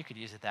 sure. I mean, you could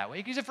use it that way.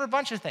 You could use it for a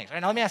bunch of things. Right,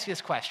 now, let me ask you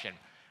this question.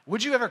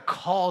 Would you ever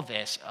call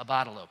this a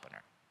bottle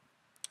opener?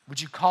 Would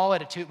you call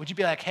it would you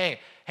be like, hey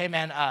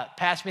man,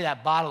 pass me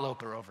that bottle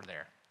opener over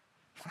there?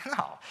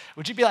 No.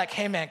 Would you be like,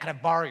 hey man, can I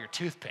borrow your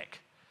toothpick?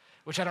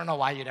 Which I don't know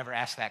why you'd ever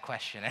ask that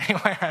question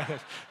anyway.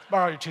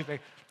 Borrow your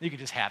toothpick. You could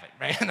just have it,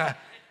 right?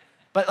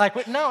 But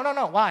like, no.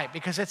 Why?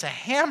 Because it's a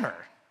hammer.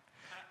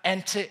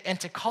 And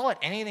to call it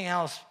anything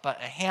else but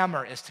a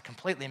hammer is to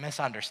completely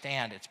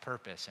misunderstand its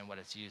purpose and what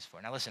it's used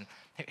for. Now listen,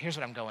 here's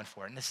what I'm going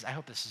for. And I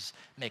hope this is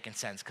making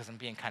sense because I'm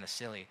being kind of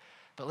silly.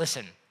 But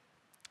listen,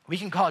 we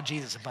can call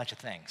Jesus a bunch of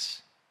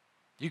things.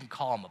 You can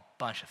call him a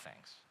bunch of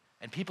things.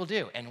 And people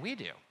do, and we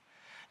do.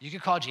 You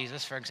could call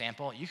Jesus, for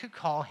example, you could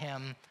call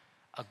him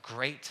a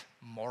great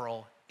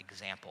moral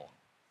example.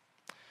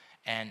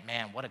 And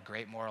man, what a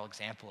great moral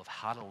example of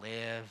how to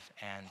live,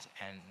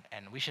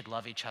 and we should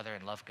love each other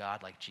and love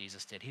God like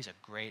Jesus did. He's a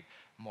great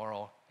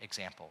moral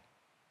example.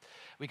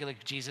 We could look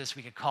at Jesus,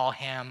 we could call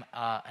him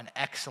an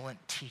excellent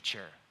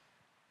teacher.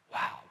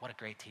 Wow, what a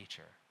great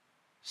teacher.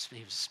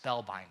 He was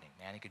spellbinding,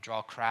 man. He could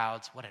draw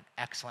crowds. What an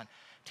excellent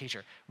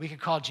teacher. We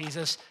could call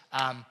Jesus,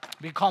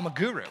 we could call him a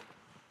guru.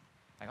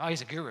 Like, oh,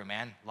 he's a guru,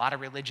 man. A lot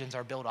of religions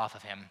are built off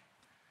of him.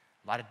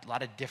 A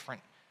lot of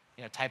different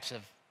types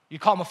of, you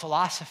call him a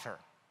philosopher.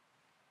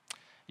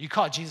 You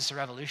call Jesus a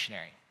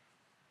revolutionary.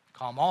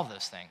 Call him all of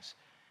those things.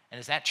 And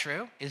is that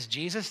true? Is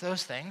Jesus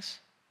those things?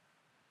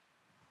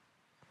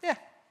 Yeah.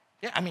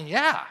 I mean,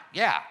 yeah.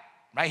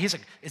 Right?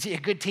 Is he a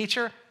good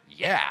teacher?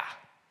 Yeah.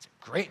 He's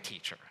a great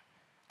teacher.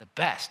 The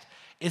best.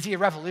 Is he a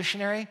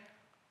revolutionary?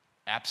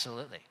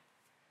 Absolutely.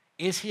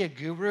 Is he a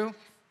guru?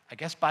 I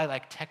guess by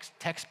like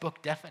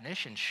textbook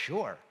definition,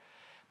 sure.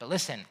 But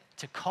listen,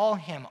 to call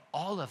him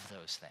all of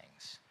those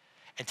things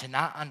and to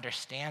not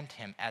understand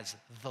him as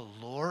the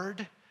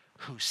Lord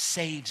who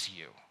saves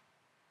you.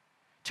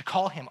 To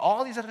call him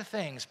all these other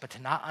things, but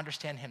to not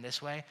understand him this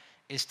way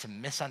is to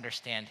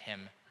misunderstand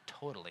him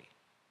totally.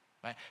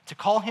 Right? To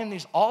call him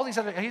all these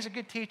other, he's a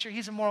good teacher,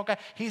 he's a moral guy,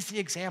 he's the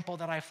example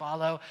that I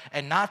follow,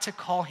 and not to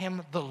call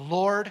him the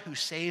Lord who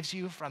saves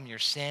you from your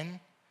sin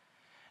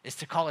is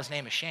to call his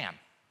name a sham.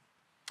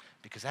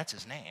 Because that's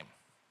his name.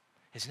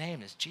 His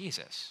name is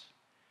Jesus.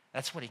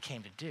 That's what he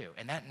came to do.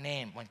 And that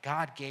name, when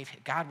God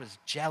was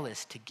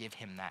jealous to give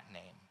him that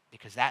name.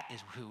 Because that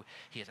is who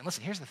he is. And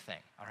listen, here's the thing,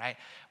 all right?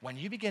 When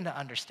you begin to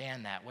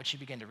understand that, what you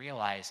begin to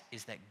realize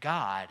is that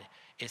God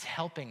is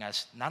helping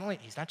us,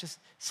 he's not just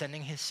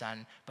sending his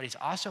son, but he's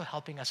also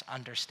helping us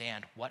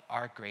understand what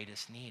our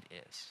greatest need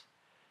is.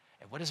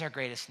 And what is our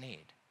greatest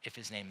need if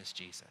his name is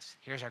Jesus?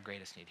 Here's our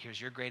greatest need.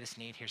 Here's your greatest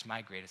need. Here's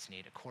my greatest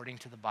need, according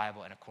to the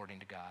Bible and according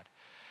to God.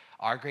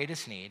 Our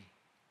greatest need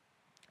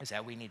is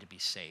that we need to be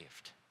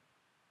saved.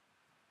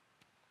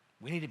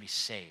 We need to be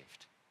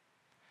saved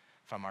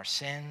from our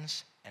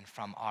sins and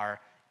from our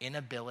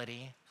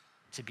inability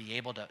to be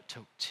able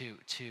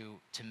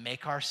to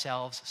make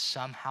ourselves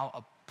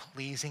somehow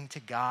pleasing to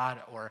God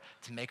or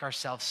to make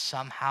ourselves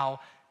somehow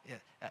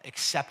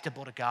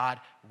acceptable to God.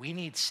 We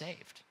need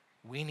saved.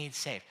 We need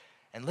saved.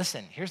 And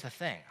listen, here's the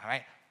thing, all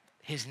right?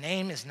 His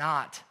name is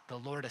not the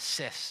Lord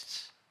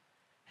assists.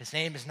 His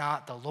name is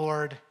not the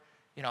Lord,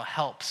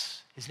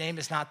 helps. His name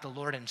is not the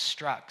Lord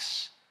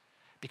instructs,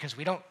 because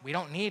we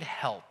don't need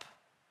help.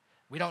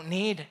 We don't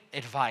need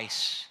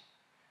advice.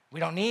 We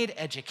don't need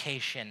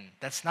education.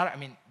 That's not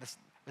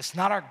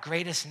our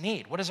greatest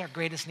need. What is our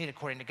greatest need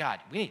according to God?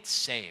 We need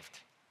saved.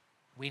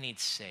 We need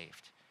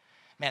saved.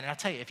 Man, and I'll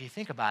tell you, if you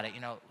think about it,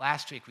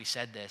 last week we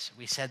said this.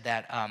 We said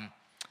that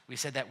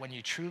when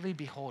you truly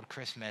behold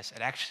Christmas,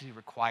 it actually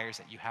requires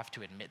that you have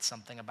to admit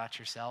something about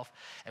yourself.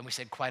 And we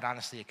said, quite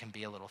honestly, it can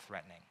be a little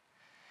threatening.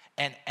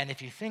 And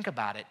if you think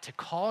about it, to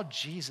call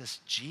Jesus,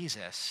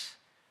 Jesus,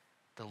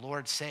 the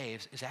Lord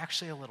saves, is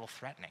actually a little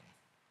threatening.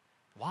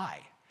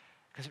 Why?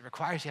 Because it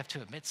requires you have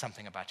to admit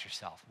something about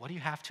yourself. What do you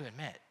have to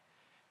admit?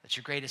 That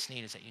your greatest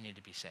need is that you need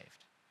to be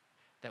saved.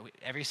 That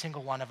every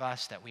single one of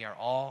us, that we are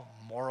all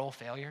moral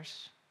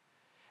failures,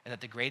 and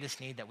that the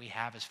greatest need that we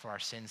have is for our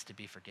sins to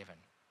be forgiven,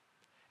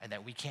 and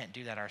that we can't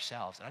do that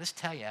ourselves. And I just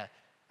tell you,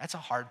 that's a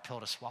hard pill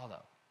to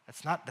swallow.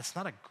 That's not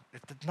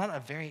a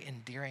very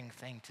endearing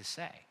thing to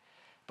say.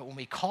 But when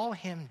we call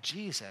him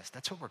Jesus,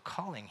 that's what we're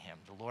calling him,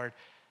 the Lord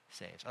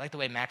saves. I like the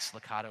way Max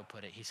Lucado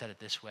put it. He said it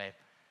this way.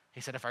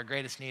 He said, if our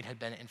greatest need had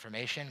been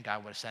information,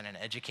 God would have sent an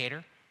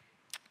educator.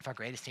 If our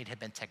greatest need had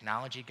been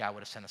technology, God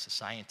would have sent us a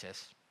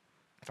scientist.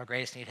 If our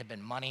greatest need had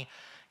been money,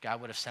 God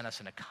would have sent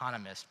us an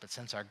economist. But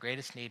since our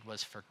greatest need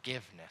was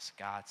forgiveness,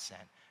 God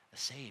sent a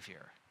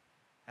Savior.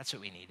 That's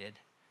what we needed.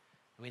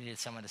 We needed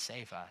someone to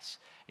save us.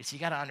 You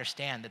got to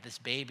understand that this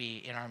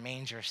baby in our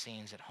manger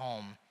scenes at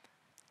home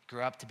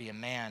grew up to be a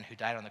man who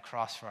died on the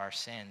cross for our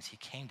sins. He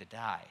came to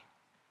die.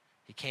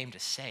 He came to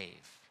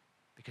save,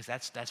 because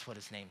that's what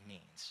his name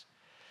means.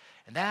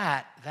 And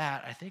that,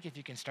 I think if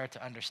you can start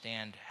to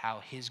understand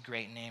how his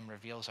great name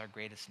reveals our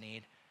greatest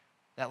need,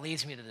 that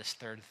leads me to this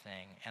third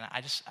thing. And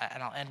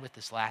I'll end with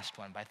this last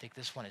one, but I think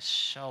this one is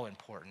so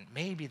important,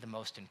 maybe the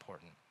most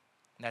important.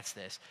 And that's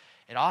this.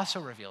 It also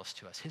reveals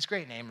to us, his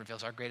great name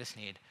reveals our greatest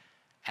need,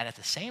 and at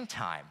the same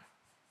time,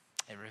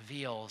 it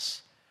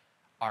reveals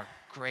our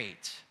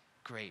great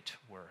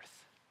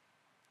worth.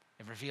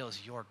 It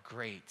reveals your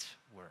great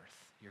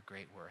worth, your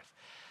great worth.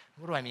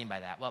 What do I mean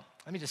by that? Well,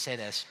 let me just say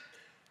this.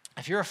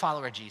 If you're a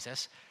follower of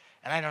Jesus,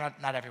 and I know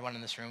not everyone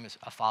in this room is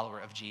a follower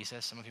of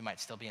Jesus, some of you might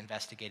still be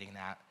investigating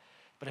that,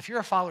 but if you're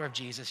a follower of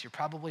Jesus, you're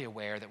probably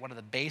aware that one of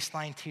the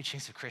baseline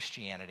teachings of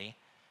Christianity,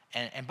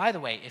 and by the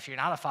way, if you're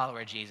not a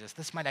follower of Jesus,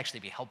 this might actually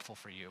be helpful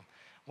for you.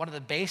 One of the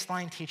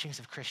baseline teachings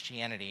of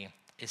Christianity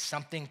is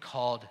something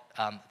called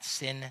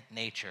sin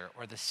nature,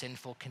 or the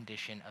sinful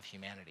condition of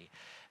humanity.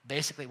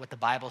 Basically, what the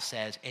Bible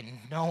says in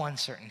no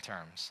uncertain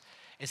terms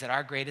is that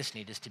our greatest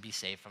need is to be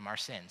saved from our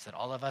sins, that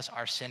all of us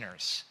are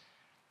sinners.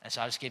 And so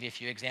I'll just give you a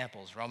few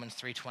examples. Romans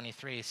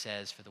 3:23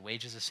 says, for the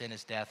wages of sin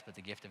is death, but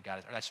the gift of God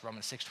is, or that's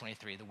Romans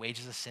 6:23, the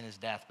wages of sin is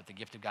death, but the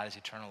gift of God is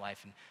eternal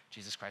life in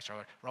Jesus Christ our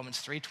Lord. Romans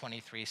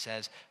 3:23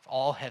 says,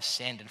 all have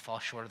sinned and fall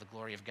short of the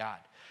glory of God.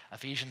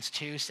 Ephesians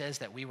 2 says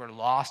that we were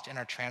lost in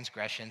our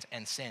transgressions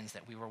and sins,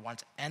 that we were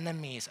once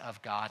enemies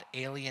of God,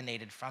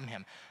 alienated from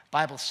him. The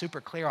Bible's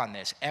super clear on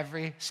this.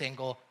 Every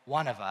single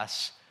one of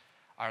us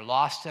are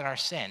lost in our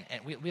sin.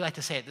 And we like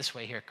to say it this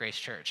way here at Grace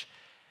Church.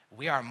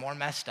 We are more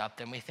messed up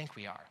than we think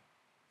we are.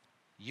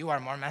 You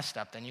are more messed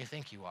up than you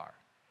think you are.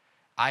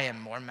 I am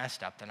more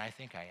messed up than I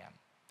think I am.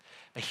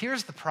 But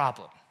here's the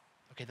problem.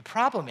 Okay, the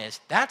problem is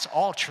that's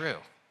all true.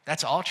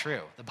 That's all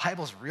true. The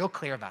Bible's real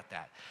clear about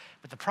that.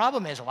 But the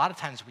problem is a lot of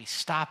times we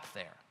stop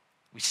there.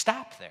 We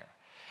stop there.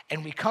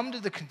 And we come to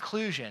the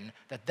conclusion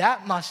that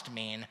that must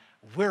mean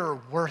we're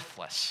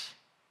worthless.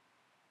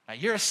 Now,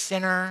 you're a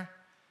sinner.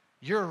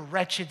 You're a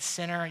wretched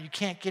sinner. You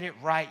can't get it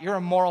right. You're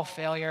a moral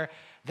failure.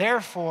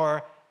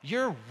 Therefore,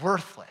 you're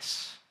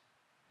worthless.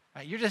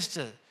 Right? You're just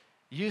a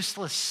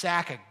useless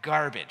sack of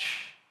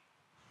garbage.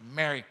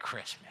 Merry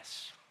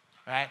Christmas,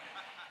 right?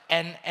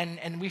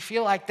 And we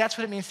feel like that's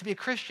what it means to be a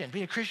Christian.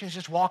 Being a Christian is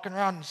just walking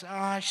around and saying, oh,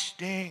 I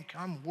stink,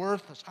 I'm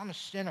worthless, I'm a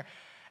sinner.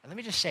 And let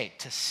me just say,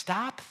 to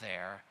stop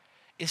there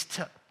is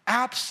to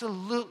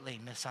absolutely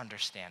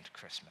misunderstand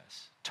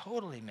Christmas.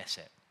 Totally miss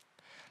it.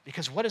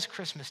 Because what does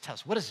Christmas tell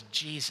us? What does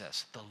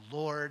Jesus, the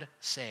Lord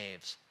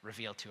saves,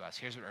 reveal to us?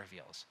 Here's what it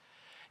reveals.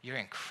 Your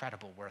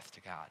incredible worth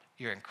to God.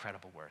 Your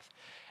incredible worth.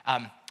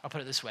 I'll put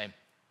it this way.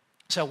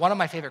 So one of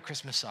my favorite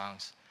Christmas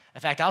songs,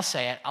 in fact, I'll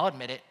say it, I'll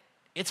admit it,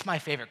 it's my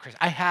favorite Christmas.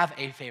 I have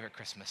a favorite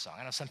Christmas song.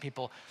 I know some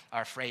people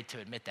are afraid to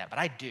admit that, but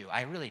I do.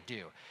 I really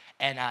do.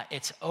 And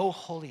it's "Oh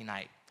Holy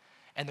Night."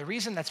 And the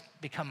reason that's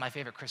become my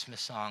favorite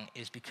Christmas song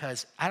is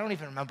because I don't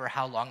even remember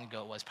how long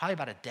ago it was, probably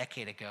about a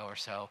decade ago or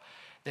so.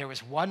 There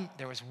was one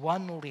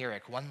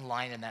lyric, one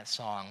line in that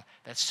song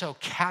that so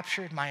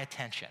captured my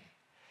attention.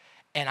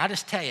 And I'll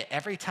just tell you,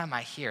 every time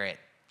I hear it,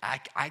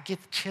 I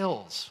get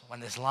chills when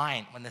this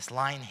line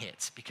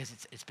hits, because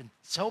it's been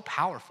so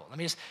powerful.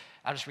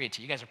 I'll just read it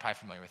to you. You guys are probably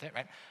familiar with it,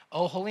 right?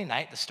 "Oh, holy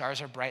night, the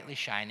stars are brightly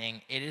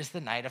shining. It is the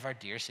night of our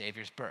dear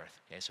Savior's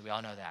birth." Okay, so we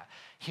all know that.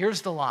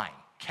 Here's the line,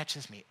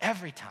 catches me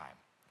every time.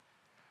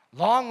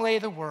 "Long lay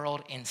the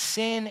world in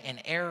sin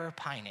and error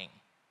pining."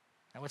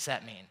 Now, what's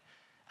that mean?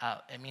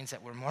 It means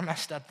that we're more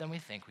messed up than we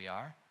think we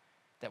are,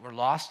 that we're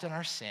lost in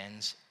our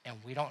sins,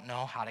 and we don't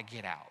know how to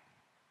get out.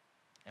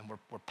 And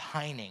we're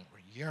pining, we're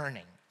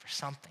yearning for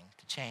something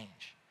to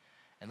change.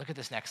 And look at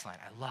this next line.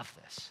 I love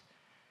this.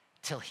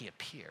 "Till he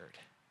appeared,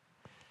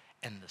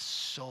 and the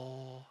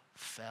soul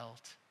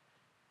felt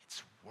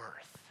its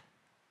worth."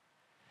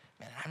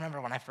 Man, I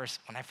remember when I first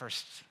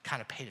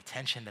kind of paid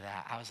attention to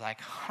that, I was like,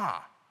 huh,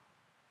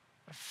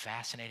 what a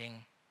fascinating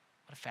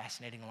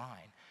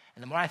line.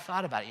 And the more I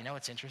thought about it, you know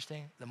what's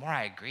interesting? The more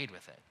I agreed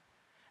with it.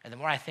 And the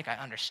more I think I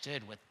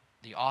understood what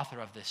the author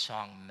of this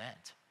song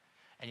meant.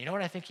 And you know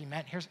what I think he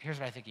meant? Here's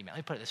what I think he meant.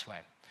 Let me put it this way.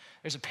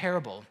 There's a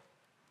parable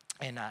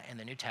in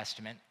the New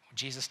Testament.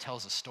 Jesus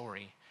tells a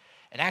story.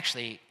 And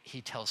actually, he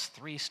tells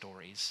 3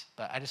 stories,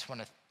 but I just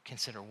want to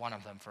consider one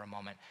of them for a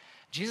moment.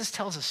 Jesus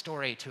tells a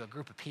story to a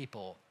group of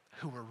people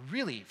who were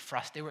really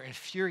frustrated. They were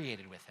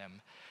infuriated with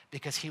him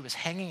because he was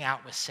hanging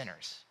out with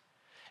sinners.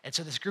 And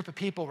so this group of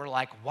people were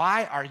like,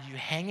 why are you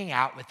hanging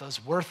out with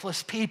those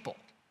worthless people?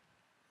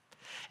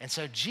 And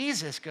so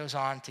Jesus goes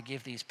on to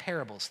give these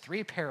parables,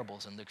 3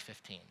 parables in Luke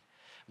 15.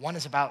 One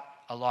is about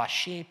a lost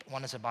sheep,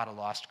 one is about a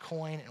lost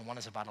coin, and one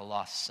is about a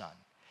lost son.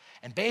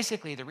 And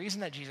basically, the reason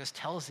that Jesus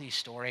tells these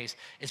stories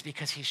is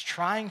because he's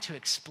trying to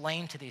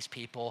explain to these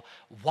people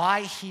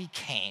why he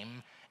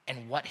came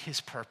and what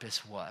his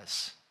purpose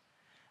was.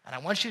 And I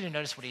want you to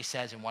notice what he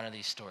says in one of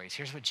these stories.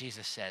 Here's what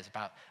Jesus says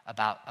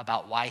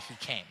about why he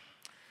came.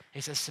 He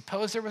says,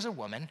 suppose there was a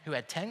woman who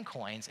had 10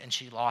 coins and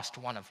she lost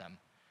one of them.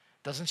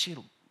 Doesn't she,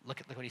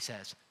 look what he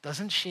says,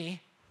 doesn't she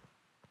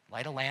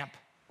light a lamp,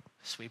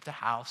 sweep the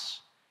house,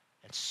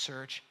 and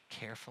search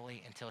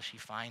carefully until she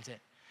finds it?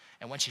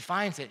 And when she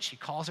finds it, she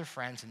calls her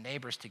friends and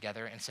neighbors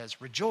together and says,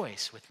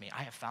 rejoice with me,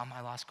 I have found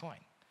my lost coin.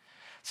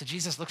 So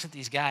Jesus looks at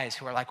these guys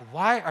who are like,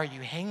 why are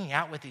you hanging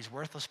out with these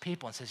worthless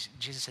people? And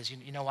Jesus says,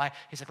 you know why?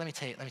 He's like, let me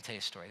tell you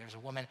a story. There's a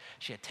woman,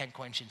 she had 10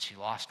 coins and she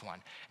lost one.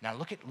 Now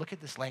look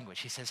at this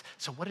language. He says,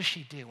 so what does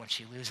she do when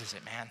she loses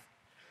it, man?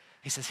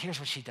 He says, here's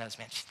what she does,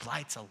 man. She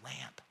lights a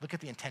lamp. Look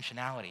at the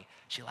intentionality.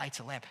 She lights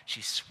a lamp.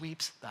 She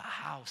sweeps the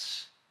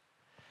house.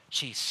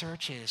 She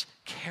searches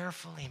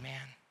carefully,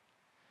 man.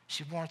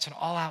 She warrants an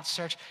all-out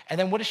search. And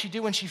then what does she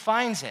do when she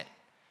finds it?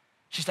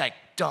 She's like,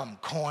 dumb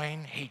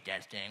coin, hate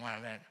that thing.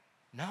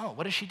 No,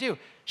 what does she do?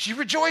 She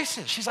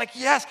rejoices. She's like,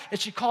 yes. And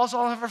she calls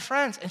all of her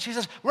friends. And she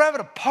says, we're having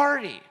a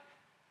party.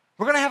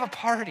 We're going to have a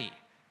party.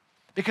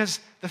 Because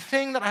the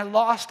thing that I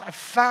lost, I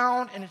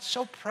found, and it's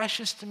so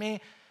precious to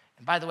me.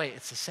 And by the way,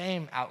 it's the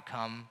same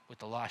outcome with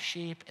the lost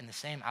sheep and the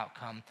same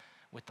outcome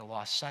with the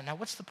lost son. Now,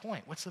 what's the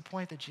point? What's the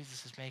point that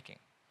Jesus is making?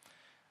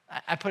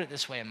 I put it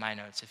this way in my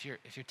notes. If you're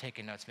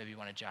taking notes, maybe you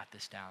want to jot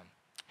this down.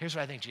 Here's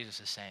what I think Jesus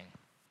is saying.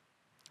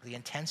 The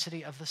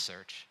intensity of the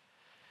search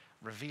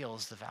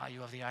reveals the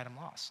value of the item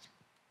lost.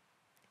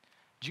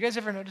 Did you guys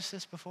ever notice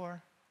this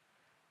before?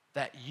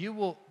 That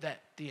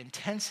the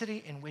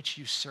intensity in which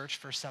you search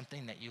for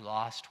something that you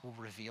lost will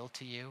reveal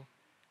to you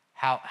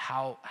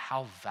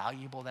how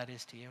valuable that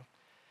is to you.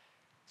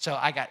 So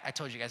I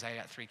told you guys I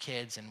got 3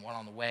 kids and 1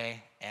 on the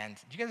way. And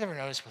do you guys ever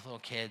notice with little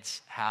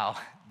kids how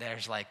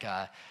there's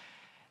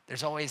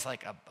always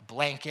like a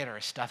blanket or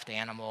a stuffed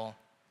animal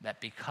that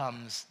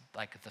becomes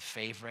like the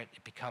favorite.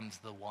 It becomes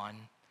the one.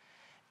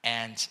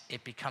 And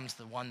it becomes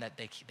the one that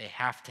they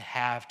have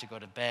to go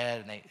to bed,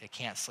 and they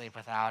can't sleep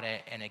without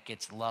it, and it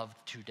gets loved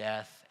to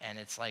death, and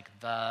it's like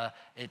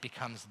it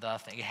becomes the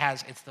thing.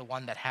 It's the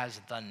one that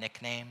has the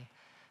nickname.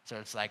 So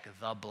it's like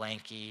the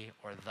blankie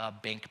or the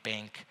bink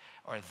bink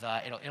or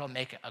it'll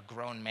make a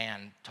grown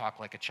man talk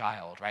like a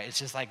child, right? It's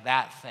just like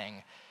that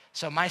thing.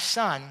 So my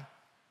son,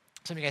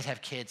 some of you guys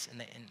have kids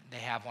and they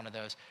have one of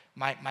those.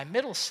 My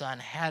middle son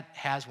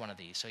has one of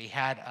these. So he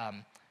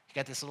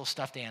got this little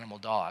stuffed animal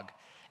dog.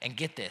 And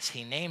get this,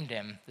 he named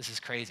him, this is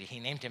crazy, he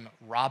named him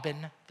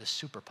Robin the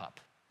Super Pup.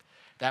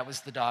 That was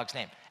the dog's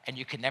name. And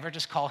you could never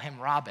just call him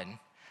Robin.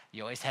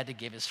 You always had to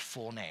give his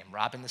full name,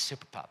 Robin the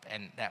Super Pup.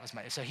 And that was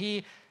so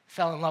he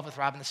fell in love with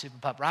Robin the Super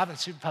Pup. Robin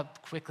the Super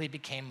Pup quickly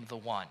became the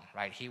one,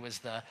 right? He was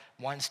the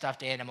one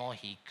stuffed animal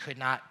he could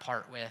not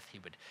part with. He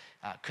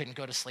couldn't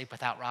go to sleep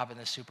without Robin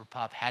the Super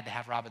Pup, had to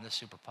have Robin the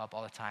Super Pup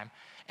all the time.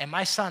 And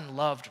my son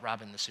loved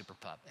Robin the Super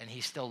Pup, and he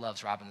still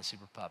loves Robin the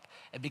Super Pup.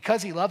 And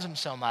because he loves him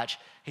so much,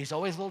 he's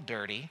always a little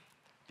dirty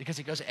because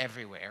he goes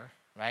everywhere,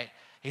 right?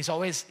 He's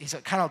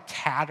kind of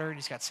tattered.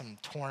 He's got some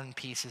torn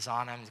pieces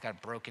on him. He's got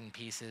broken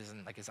pieces,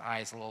 and like his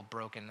eye's a little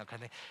broken,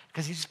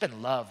 because he's just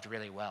been loved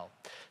really well.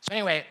 So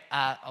anyway,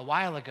 a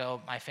while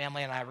ago, my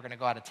family and I were going to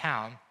go out of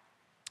town,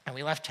 and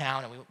we left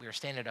town, and we were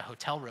staying at a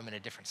hotel room in a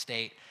different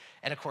state.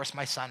 And of course,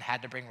 my son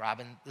had to bring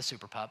Robin the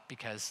Super Pup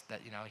because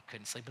he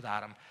couldn't sleep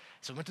without him.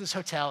 So we went to this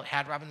hotel,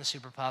 had Robin the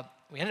Super Pup.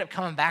 We ended up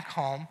coming back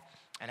home,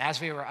 and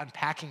as we were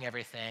unpacking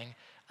everything,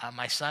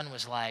 my son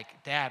was like,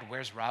 "Dad,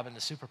 where's Robin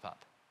the Super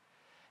Pup?"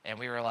 And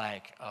we were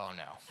like, oh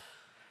no.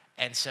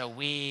 And so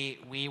we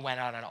went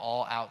on an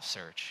all-out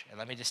search. And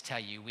let me just tell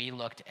you, we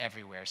looked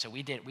everywhere. So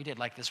we did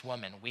like this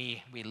woman.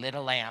 We lit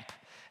a lamp.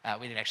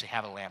 We didn't actually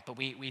have a lamp, but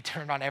we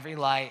turned on every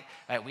light.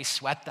 Right? We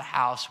swept the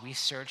house. We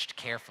searched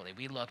carefully.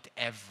 We looked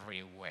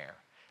everywhere.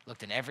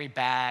 Looked in every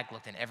bag,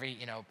 looked in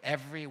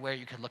everywhere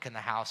you could look in the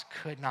house.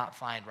 Could not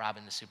find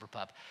Robin the Super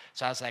Pup.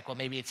 So I was like, well,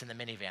 maybe it's in the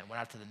minivan. Went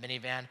out to the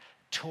minivan,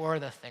 tore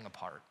the thing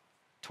apart.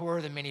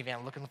 Tore the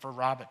minivan looking for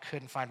Robin,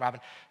 couldn't find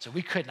Robin. So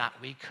we could not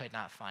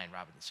find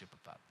Robin the Super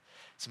Pup.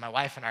 So my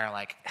wife and I are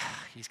like,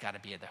 he's got to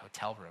be at the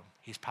hotel room.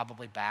 He's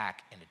probably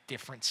back in a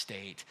different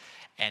state,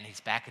 and he's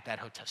back at that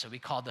hotel. So we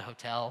called the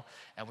hotel,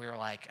 and we were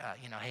like,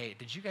 hey,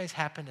 did you guys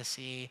happen to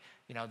see,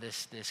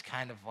 this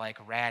kind of like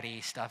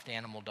ratty stuffed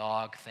animal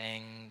dog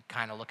thing,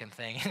 kind of looking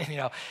thing,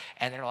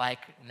 And they're like,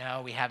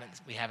 no, we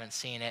haven't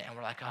seen it. And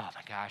we're like, oh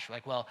my gosh.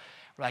 We're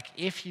like,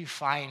 if you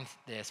find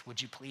this, would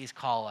you please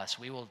call us?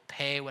 We will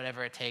pay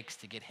whatever it takes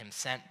to get him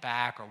sent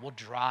back, or we'll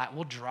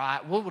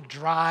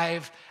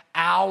drive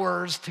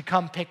hours to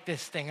come pick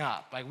this thing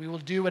up. Like, we will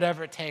do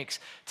whatever it takes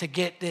to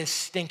get this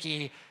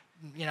stinky,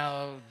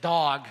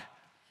 dog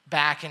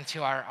back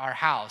into our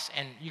house.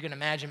 And you can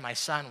imagine my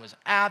son was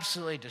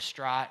absolutely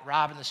distraught.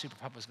 Robin the Super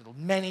Pup was with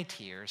many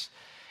tears.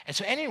 And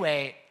so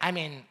anyway,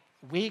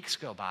 weeks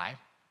go by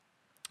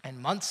and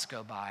months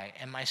go by,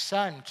 and my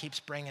son keeps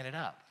bringing it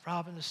up.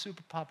 Robin the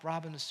Super Pup,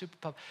 Robin the Super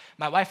Pup.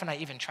 My wife and I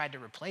even tried to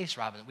replace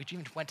Robin. We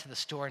even went to the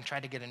store and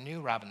tried to get a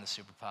new Robin the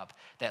Super Pup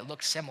that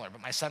looked similar.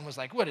 But my son was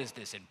like, what is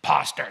this,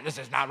 imposter? This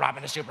is not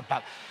Robin the Super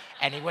Pup.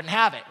 And he wouldn't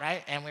have it,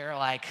 right? And we were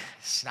like,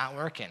 it's not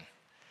working.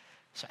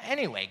 So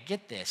anyway,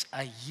 get this.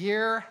 1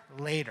 year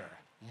later,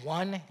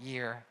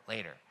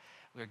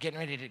 we were getting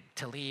ready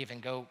to leave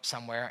and go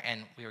somewhere,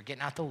 and we were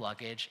getting out the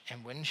luggage,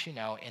 and wouldn't you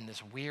know, in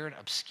this weird,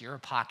 obscure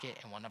pocket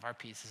in one of our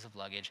pieces of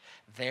luggage,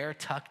 there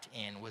tucked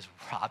in was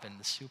Robin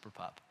the Super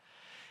Pup.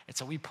 And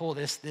so we pull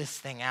this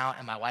thing out,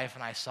 and my wife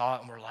and I saw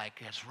it, and we're like,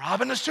 it's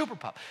Robin the Super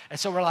Pup. And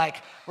so we're like,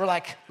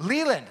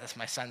 Leland, that's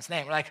my son's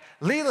name. We're like,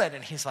 Leland,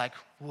 and he's like,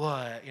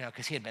 what?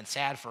 Because he had been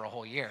sad for a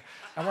whole year.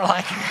 And we're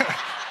like,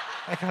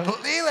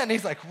 Leland,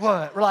 he's like,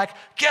 what? We're like,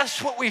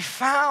 guess what we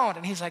found?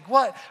 And he's like,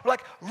 what? We're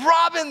like,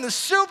 Robin the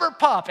Super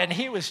Pup. And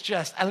he was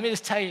let me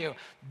just tell you,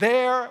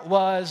 there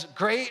was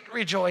great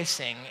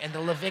rejoicing in the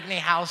Lavigny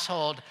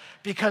household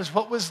because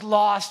what was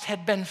lost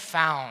had been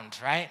found,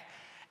 right?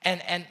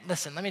 And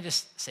listen, let me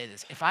just say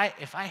this. If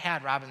I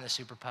had Robin the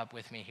Super Pup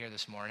with me here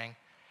this morning,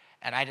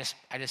 and I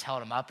just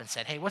held him up and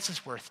said, hey, what's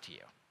this worth to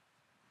you?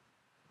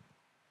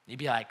 You'd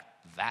be like,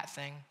 that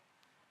thing?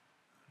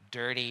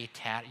 Dirty,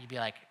 you'd be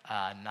like,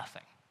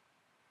 nothing.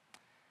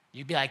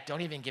 You'd be like, don't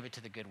even give it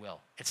to the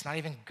Goodwill. It's not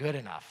even good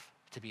enough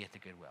to be at the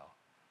Goodwill.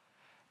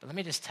 But let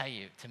me just tell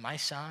you, to my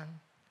son,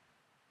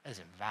 that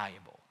is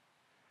invaluable.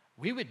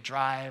 We would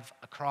drive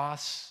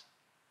across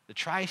the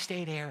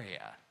tri-state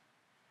area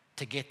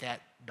to get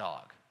that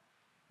dog.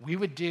 We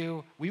would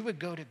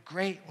go to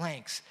great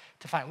lengths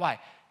to find. Why?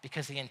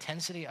 Because the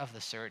intensity of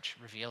the search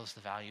reveals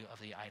the value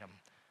of the item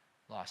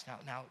lost.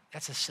 Now,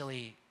 that's a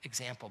silly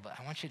example, but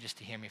I want you just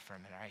to hear me for a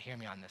minute, all right? Hear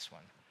me on this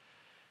one.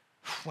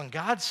 When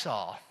God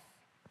saw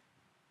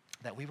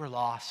that we were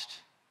lost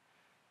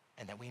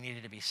and that we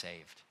needed to be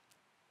saved,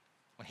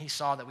 when he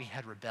saw that we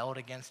had rebelled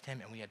against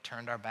him and we had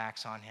turned our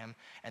backs on him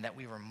and that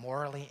we were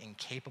morally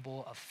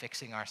incapable of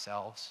fixing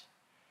ourselves,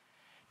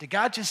 did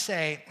God just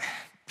say,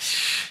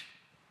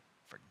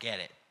 forget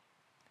it,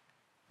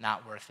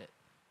 not worth it?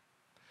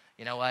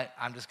 You know what?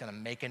 I'm just going to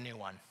make a new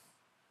one.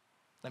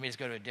 Let me just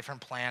go to a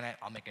different planet.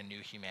 I'll make a new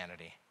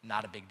humanity.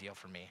 Not a big deal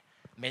for me.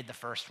 Made the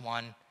first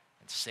one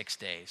in 6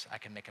 days. I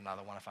can make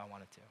another one if I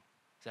wanted to.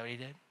 Is that what he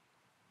did?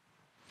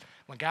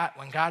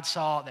 When God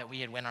saw that we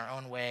had went our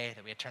own way,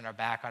 that we had turned our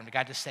back on him, did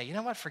God just say, you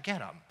know what,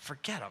 forget him.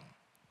 Forget him.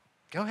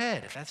 Go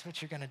ahead. If that's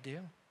what you're going to do,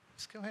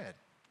 just go ahead.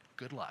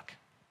 Good luck.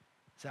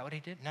 Is that what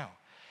he did? No.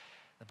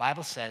 The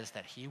Bible says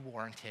that he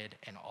warranted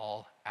an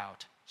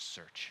all-out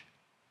search.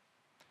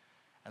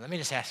 And let me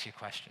just ask you a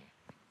question.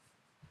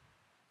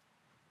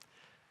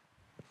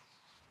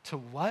 To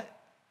what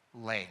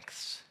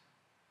lengths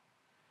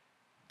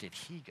did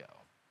he go?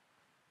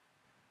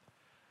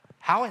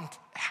 How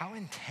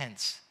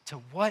intense, to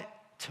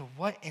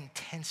what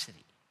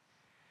intensity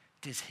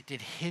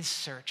did his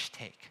search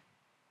take?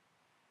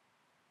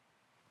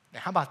 Now,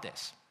 how about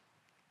this?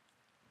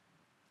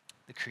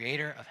 The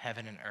creator of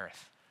heaven and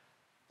earth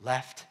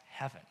left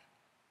heaven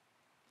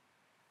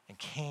and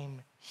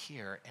came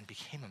here and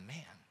became a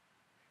man.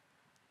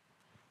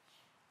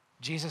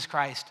 Jesus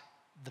Christ,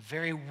 the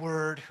very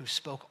word who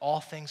spoke all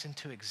things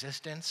into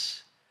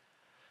existence,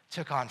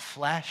 took on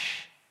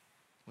flesh,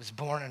 was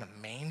born in a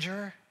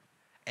manger,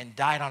 and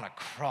died on a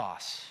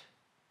cross.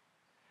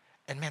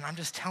 And man, I'm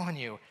just telling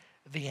you,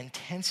 the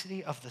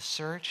intensity of the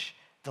search,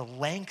 the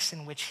lengths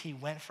in which he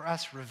went for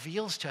us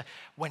reveals to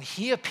when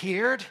he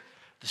appeared,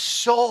 the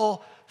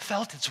soul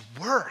felt its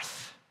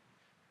worth.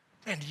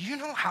 Man, do you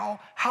know how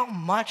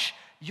much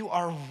you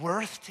are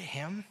worth to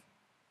him?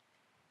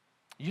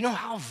 You know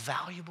how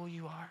valuable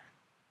you are?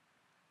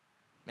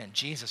 Man,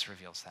 Jesus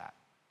reveals that.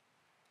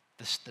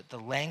 The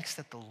lengths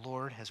that the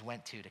Lord has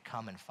went to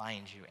come and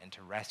find you and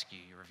to rescue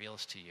you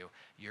reveals to you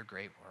your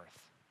great worth.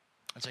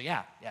 And so,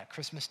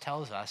 Christmas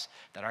tells us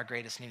that our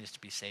greatest need is to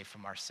be saved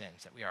from our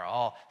sins, that we are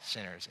all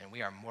sinners and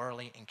we are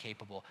morally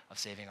incapable of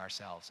saving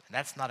ourselves. And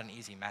that's not an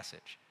easy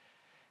message,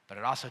 but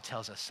it also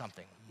tells us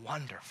something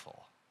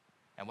wonderful.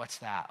 And what's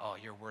that? Oh,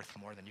 you're worth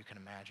more than you can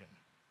imagine.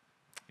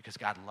 Because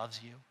God loves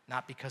you,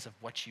 not because of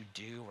what you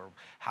do or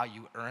how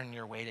you earn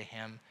your way to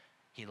him.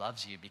 He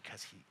loves you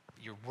because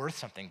you're worth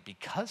something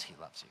because he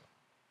loves you.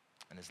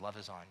 and his love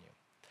is on you.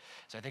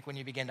 So I think when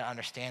you begin to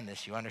understand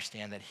this, you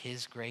understand that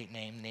his great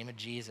name, the name of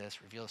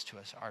Jesus, reveals to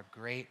us our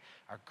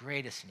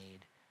greatest need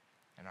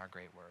and our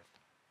great worth.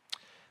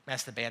 I'm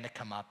ask the band to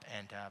come up,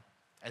 and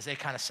as they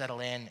kind of settle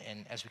in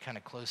and as we kind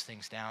of close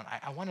things down,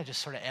 I want to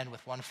just sort of end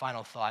with one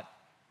final thought.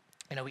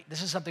 You know,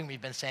 this is something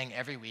we've been saying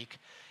every week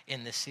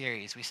in this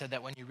series. We said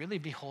that when you really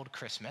behold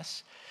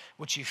Christmas,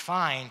 what you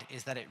find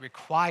is that it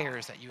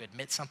requires that you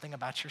admit something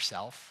about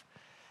yourself,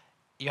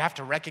 you have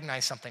to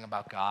recognize something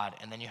about God,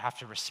 and then you have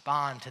to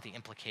respond to the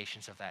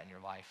implications of that in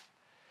your life.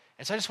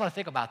 And so I just want to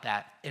think about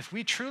that. If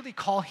we truly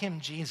call him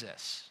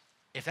Jesus,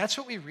 if that's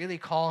what we really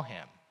call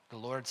him, the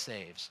Lord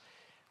saves,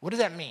 what does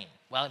that mean?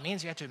 Well, it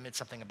means you have to admit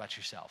something about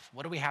yourself.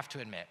 What do we have to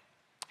admit?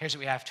 Here's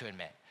what we have to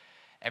admit.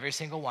 Every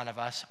single one of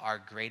us,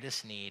 our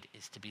greatest need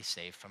is to be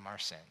saved from our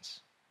sins.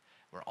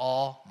 We're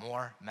all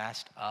more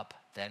messed up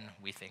than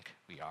we think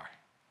we are.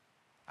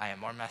 I am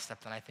more messed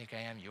up than I think I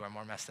am. You are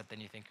more messed up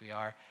than you think we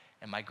are.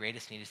 And my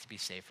greatest need is to be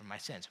saved from my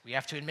sins. We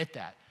have to admit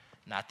that.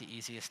 Not the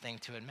easiest thing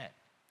to admit.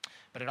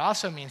 But it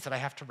also means that I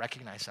have to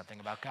recognize something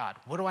about God.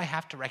 What do I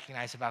have to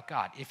recognize about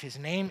God? If his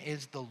name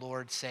is the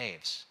Lord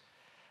saves,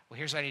 well,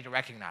 here's what I need to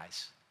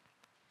recognize.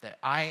 That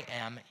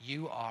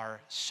you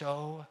are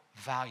so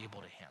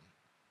valuable to him.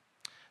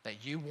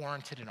 That you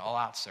warranted an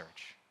all-out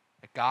search.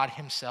 That God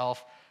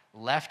himself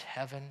left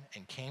heaven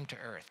and came to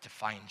earth to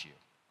find you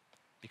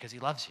because he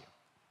loves you.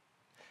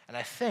 And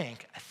I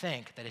think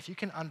that if you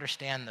can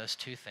understand those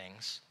two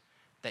things,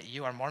 that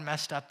you are more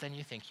messed up than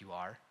you think you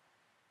are,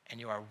 and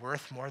you are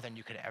worth more than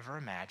you could ever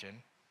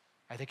imagine,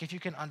 I think if you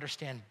can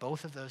understand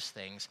both of those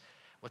things,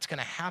 what's going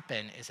to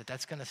happen is that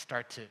that's going to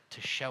start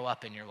to show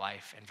up in your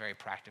life in very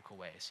practical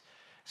ways.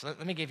 So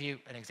let me give you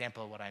an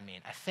example of what I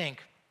mean. I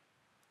think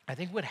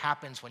what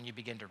happens when you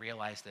begin to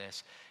realize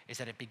this is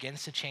that it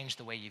begins to change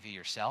the way you view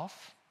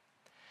yourself,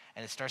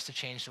 and it starts to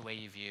change the way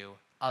you view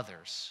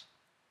others.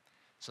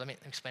 So let me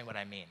explain what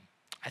I mean.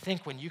 I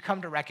think when you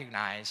come to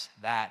recognize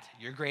that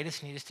your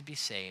greatest need is to be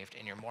saved,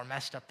 and you're more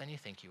messed up than you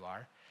think you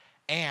are,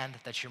 and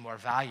that you're more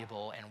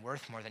valuable and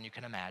worth more than you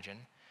can imagine,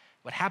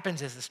 what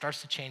happens is it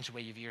starts to change the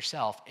way you view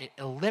yourself. It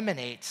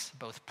eliminates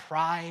both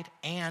pride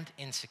and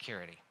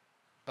insecurity.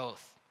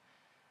 Both.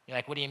 You're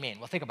like, what do you mean?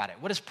 Well, think about it.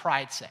 What does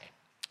pride say?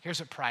 Here's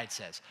what pride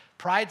says.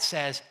 Pride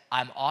says,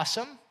 I'm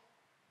awesome,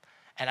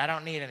 and I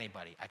don't need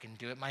anybody. I can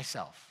do it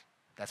myself.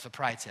 That's what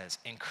pride says.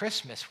 And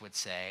Christmas would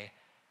say,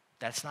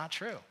 that's not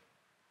true.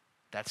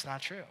 That's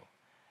not true.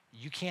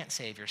 You can't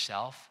save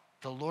yourself.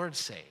 The Lord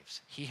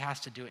saves. He has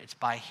to do it. It's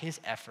by his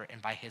effort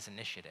and by his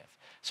initiative.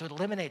 So it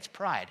eliminates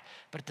pride,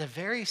 but at the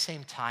very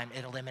same time,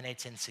 it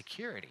eliminates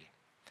insecurity.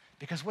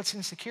 Because what's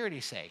insecurity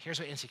say? Here's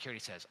what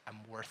insecurity says. I'm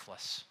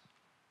worthless.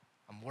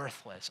 I'm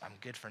worthless. I'm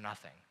good for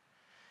nothing.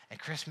 And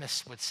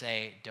Christmas would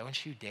say,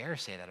 don't you dare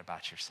say that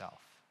about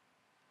yourself.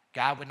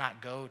 God would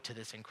not go to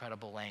this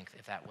incredible length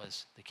if that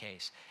was the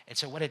case. And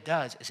so what it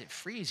does is it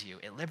frees you,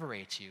 it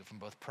liberates you from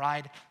both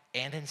pride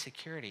and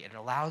insecurity. It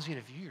allows you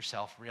to view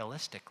yourself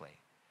realistically,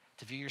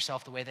 to view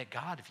yourself the way that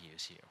God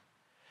views you.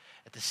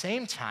 At the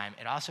same time,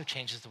 it also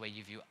changes the way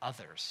you view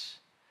others.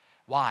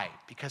 Why?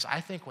 Because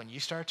I think when you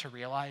start to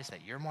realize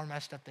that you're more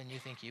messed up than you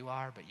think you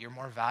are, but you're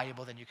more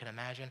valuable than you can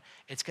imagine,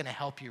 it's going to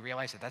help you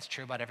realize that that's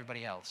true about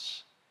everybody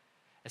else.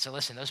 And so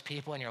listen, those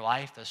people in your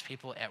life, those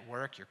people at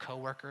work, your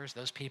coworkers,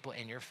 those people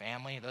in your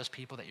family, those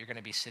people that you're going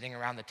to be sitting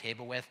around the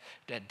table with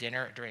at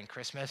dinner during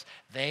Christmas,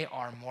 they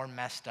are more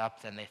messed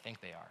up than they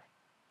think they are.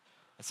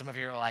 And some of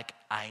you are like,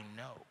 I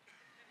know.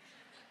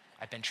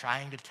 I've been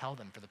trying to tell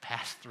them for the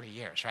past 3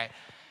 years, right?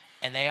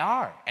 And they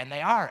are,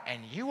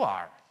 and you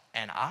are,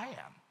 and I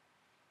am.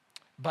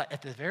 But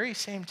at the very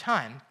same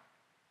time,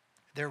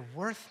 they're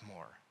worth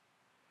more.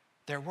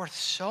 They're worth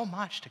so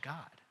much to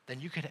God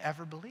than you could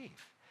ever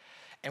believe.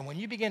 And when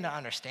you begin to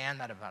understand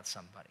that about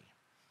somebody,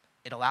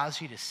 it allows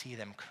you to see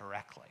them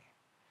correctly.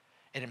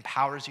 It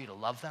empowers you to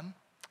love them.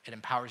 It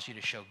empowers you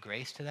to show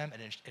grace to them.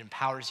 It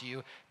empowers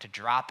you to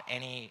drop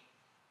any,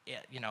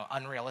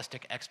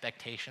 unrealistic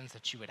expectations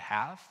that you would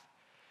have.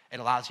 It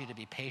allows you to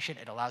be patient.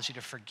 It allows you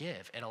to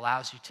forgive. It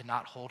allows you to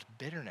not hold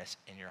bitterness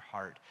in your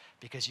heart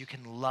because you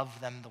can love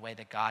them the way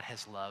that God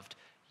has loved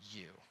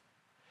you.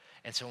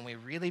 And so when we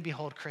really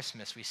behold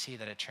Christmas, we see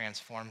that it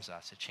transforms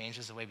us. It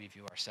changes the way we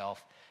view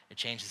ourselves. It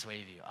changes the way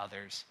we view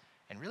others.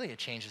 And really, it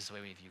changes the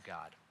way we view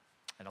God.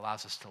 It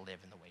allows us to live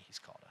in the way he's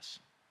called us.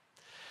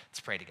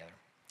 Let's pray together.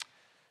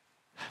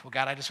 Well,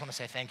 God, I just want to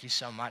say thank you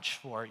so much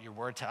for your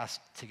word to us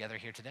together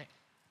here today.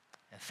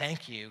 And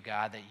thank you,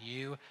 God, that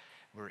you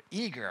were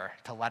eager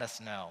to let us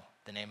know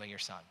the name of your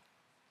Son.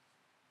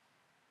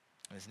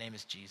 And his name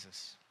is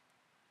Jesus.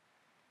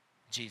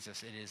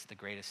 Jesus, it is the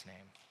greatest name,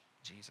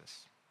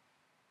 Jesus.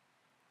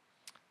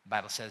 The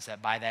Bible says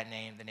that by that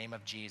name, the name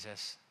of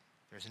Jesus,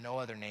 there's no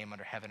other name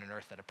under heaven and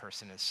earth that a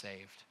person is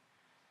saved.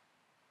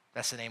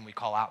 That's the name we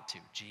call out to,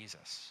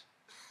 Jesus.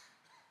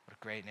 What a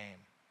great name.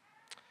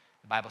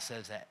 The Bible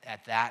says that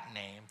at that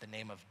name, the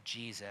name of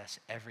Jesus,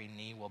 every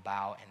knee will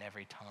bow and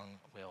every tongue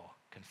will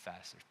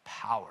confess. There's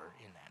power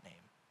in that name.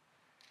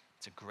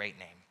 It's a great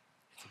name.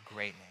 It's a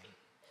great name.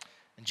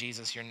 And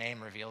Jesus, your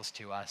name reveals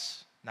to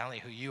us not only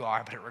who you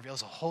are, but it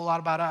reveals a whole lot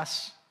about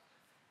us.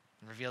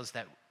 It reveals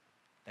that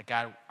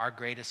God, our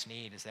greatest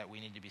need is that we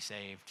need to be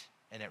saved.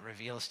 And it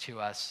reveals to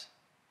us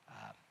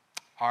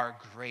our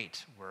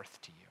great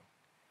worth to you.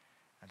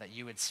 That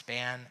you would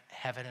span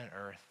heaven and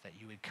earth, that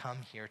you would come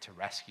here to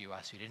rescue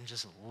us. You didn't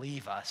just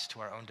leave us to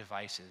our own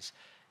devices.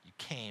 You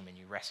came and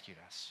you rescued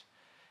us.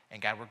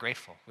 And God, we're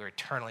grateful. We're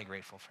eternally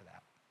grateful for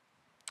that.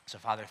 So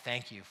Father,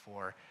 thank you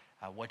for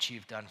what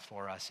you've done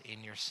for us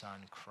in your Son,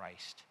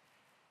 Christ.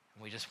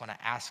 And we just want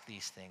to ask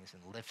these things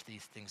and lift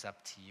these things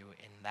up to you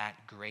in that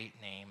great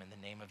name, in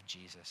the name of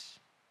Jesus.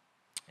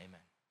 Amen.